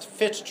 the best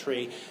fit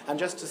tree, and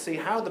just to see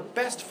how the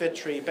best fit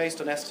tree based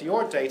on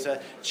STR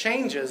data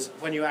changes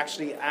when you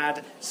actually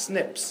add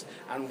SNPs,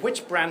 and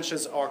which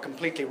branches are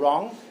completely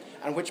wrong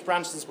and which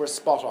branches were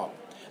spot on.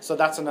 So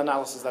that's an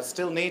analysis that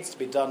still needs to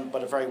be done,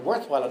 but a very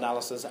worthwhile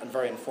analysis and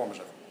very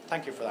informative.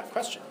 Thank you for that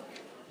question.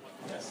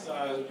 Yes,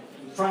 I'm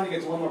trying to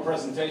get to one more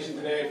presentation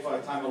today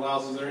if time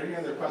allows. Is there any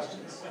other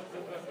questions?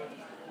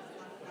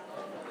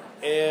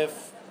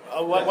 If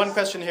one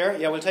question here,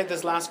 we'll take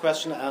this last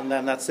question and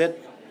then that's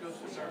it.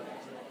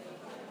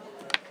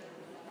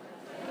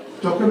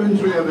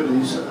 Documentary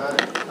evidence.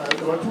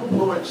 There were two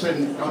poets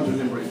in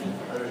contemporary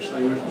Irish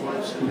language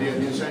poets in the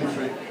 18th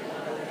century.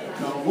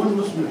 Now, one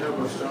was from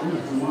Herberstown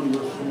and one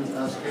was from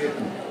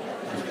Ascaton.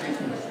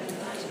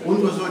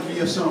 One was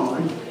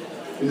utilised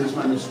in his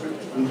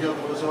manuscript, and the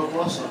other was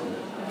Gleason.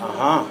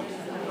 Uh-huh.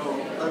 So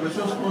I was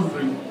just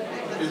wondering,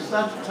 is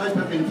that type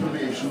of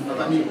information of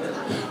any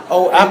help?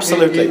 Oh,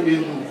 absolutely.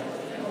 In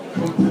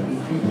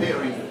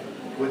comparing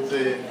with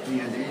the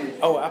DNA?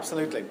 Oh,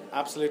 absolutely,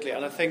 absolutely.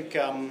 And I think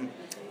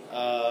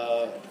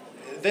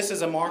this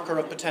is a marker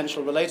of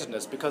potential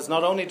relatedness, because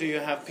not only do you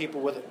have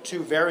people with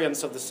two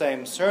variants of the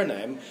same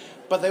surname,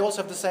 but they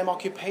also have the same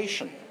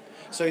occupation.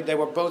 So they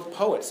were both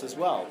poets as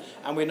well.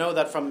 And we know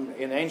that from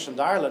in ancient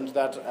Ireland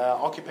that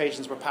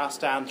occupations were passed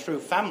down through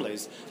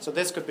families. So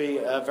this could be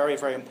a very,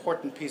 very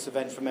important piece of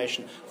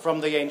information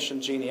from the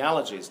ancient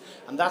genealogies.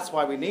 And that's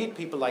why we need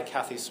people like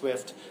Kathy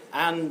Swift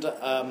and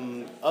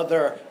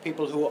other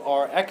people who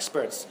are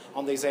experts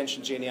on these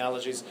ancient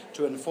genealogies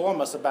to inform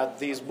us about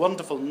these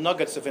wonderful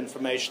nuggets of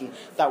information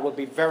that will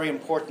be very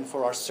important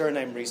for our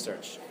surname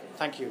research.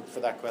 Thank you for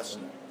that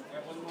question.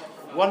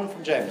 One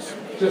from James.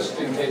 Just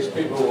in case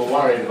people were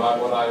worried about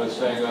what I was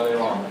saying earlier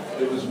on,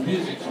 it was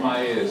music to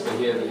my ears to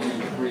hear that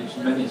you've reached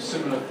many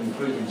similar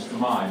conclusions to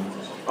mine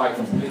by a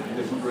completely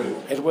different route.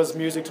 It was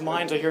music to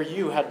mine to hear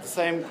you had the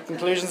same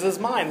conclusions as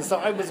mine, so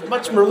I was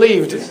much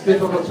relieved. It's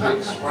difficult to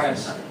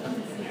express, to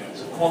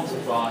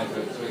quantify,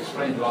 to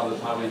explain to others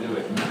how we do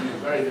it. And we use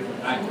very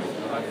different language,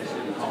 but I can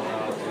see the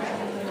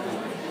commonalities.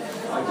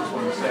 I just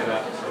want to say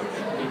that so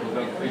people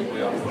don't think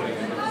we are pulling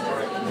in different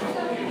directions,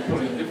 we're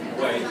pulling in different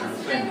ways in the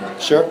same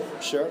direction. Sure,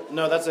 sure.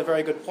 No, that's a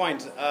very good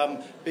point,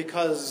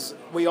 because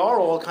we are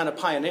all kind of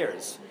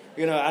pioneers.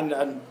 You know,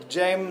 and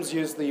James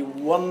used the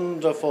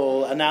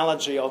wonderful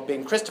analogy of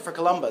being Christopher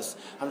Columbus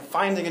and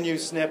finding a new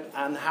SNP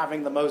and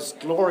having the most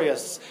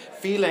glorious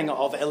feeling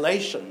of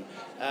elation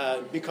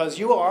because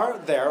you are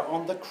there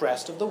on the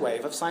crest of the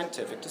wave of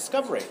scientific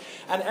discovery.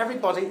 And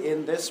everybody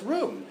in this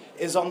room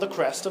is on the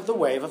crest of the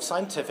wave of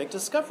scientific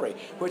discovery,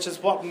 which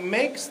is what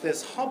makes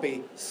this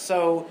hobby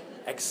so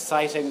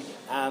exciting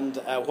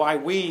and why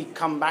we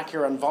come back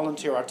here and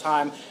volunteer our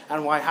time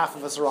and why half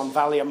of us are on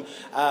Valium.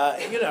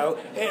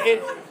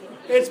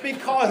 It's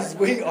because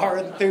we are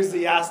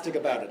enthusiastic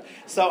about it.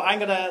 So I'm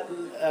going to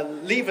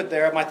leave it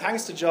there. My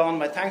thanks to John,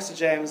 my thanks to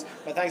James,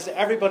 my thanks to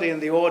everybody in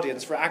the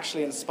audience for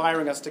actually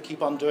inspiring us to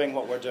keep on doing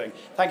what we're doing.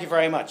 Thank you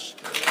very much.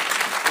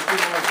 Thank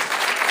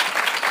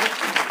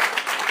you.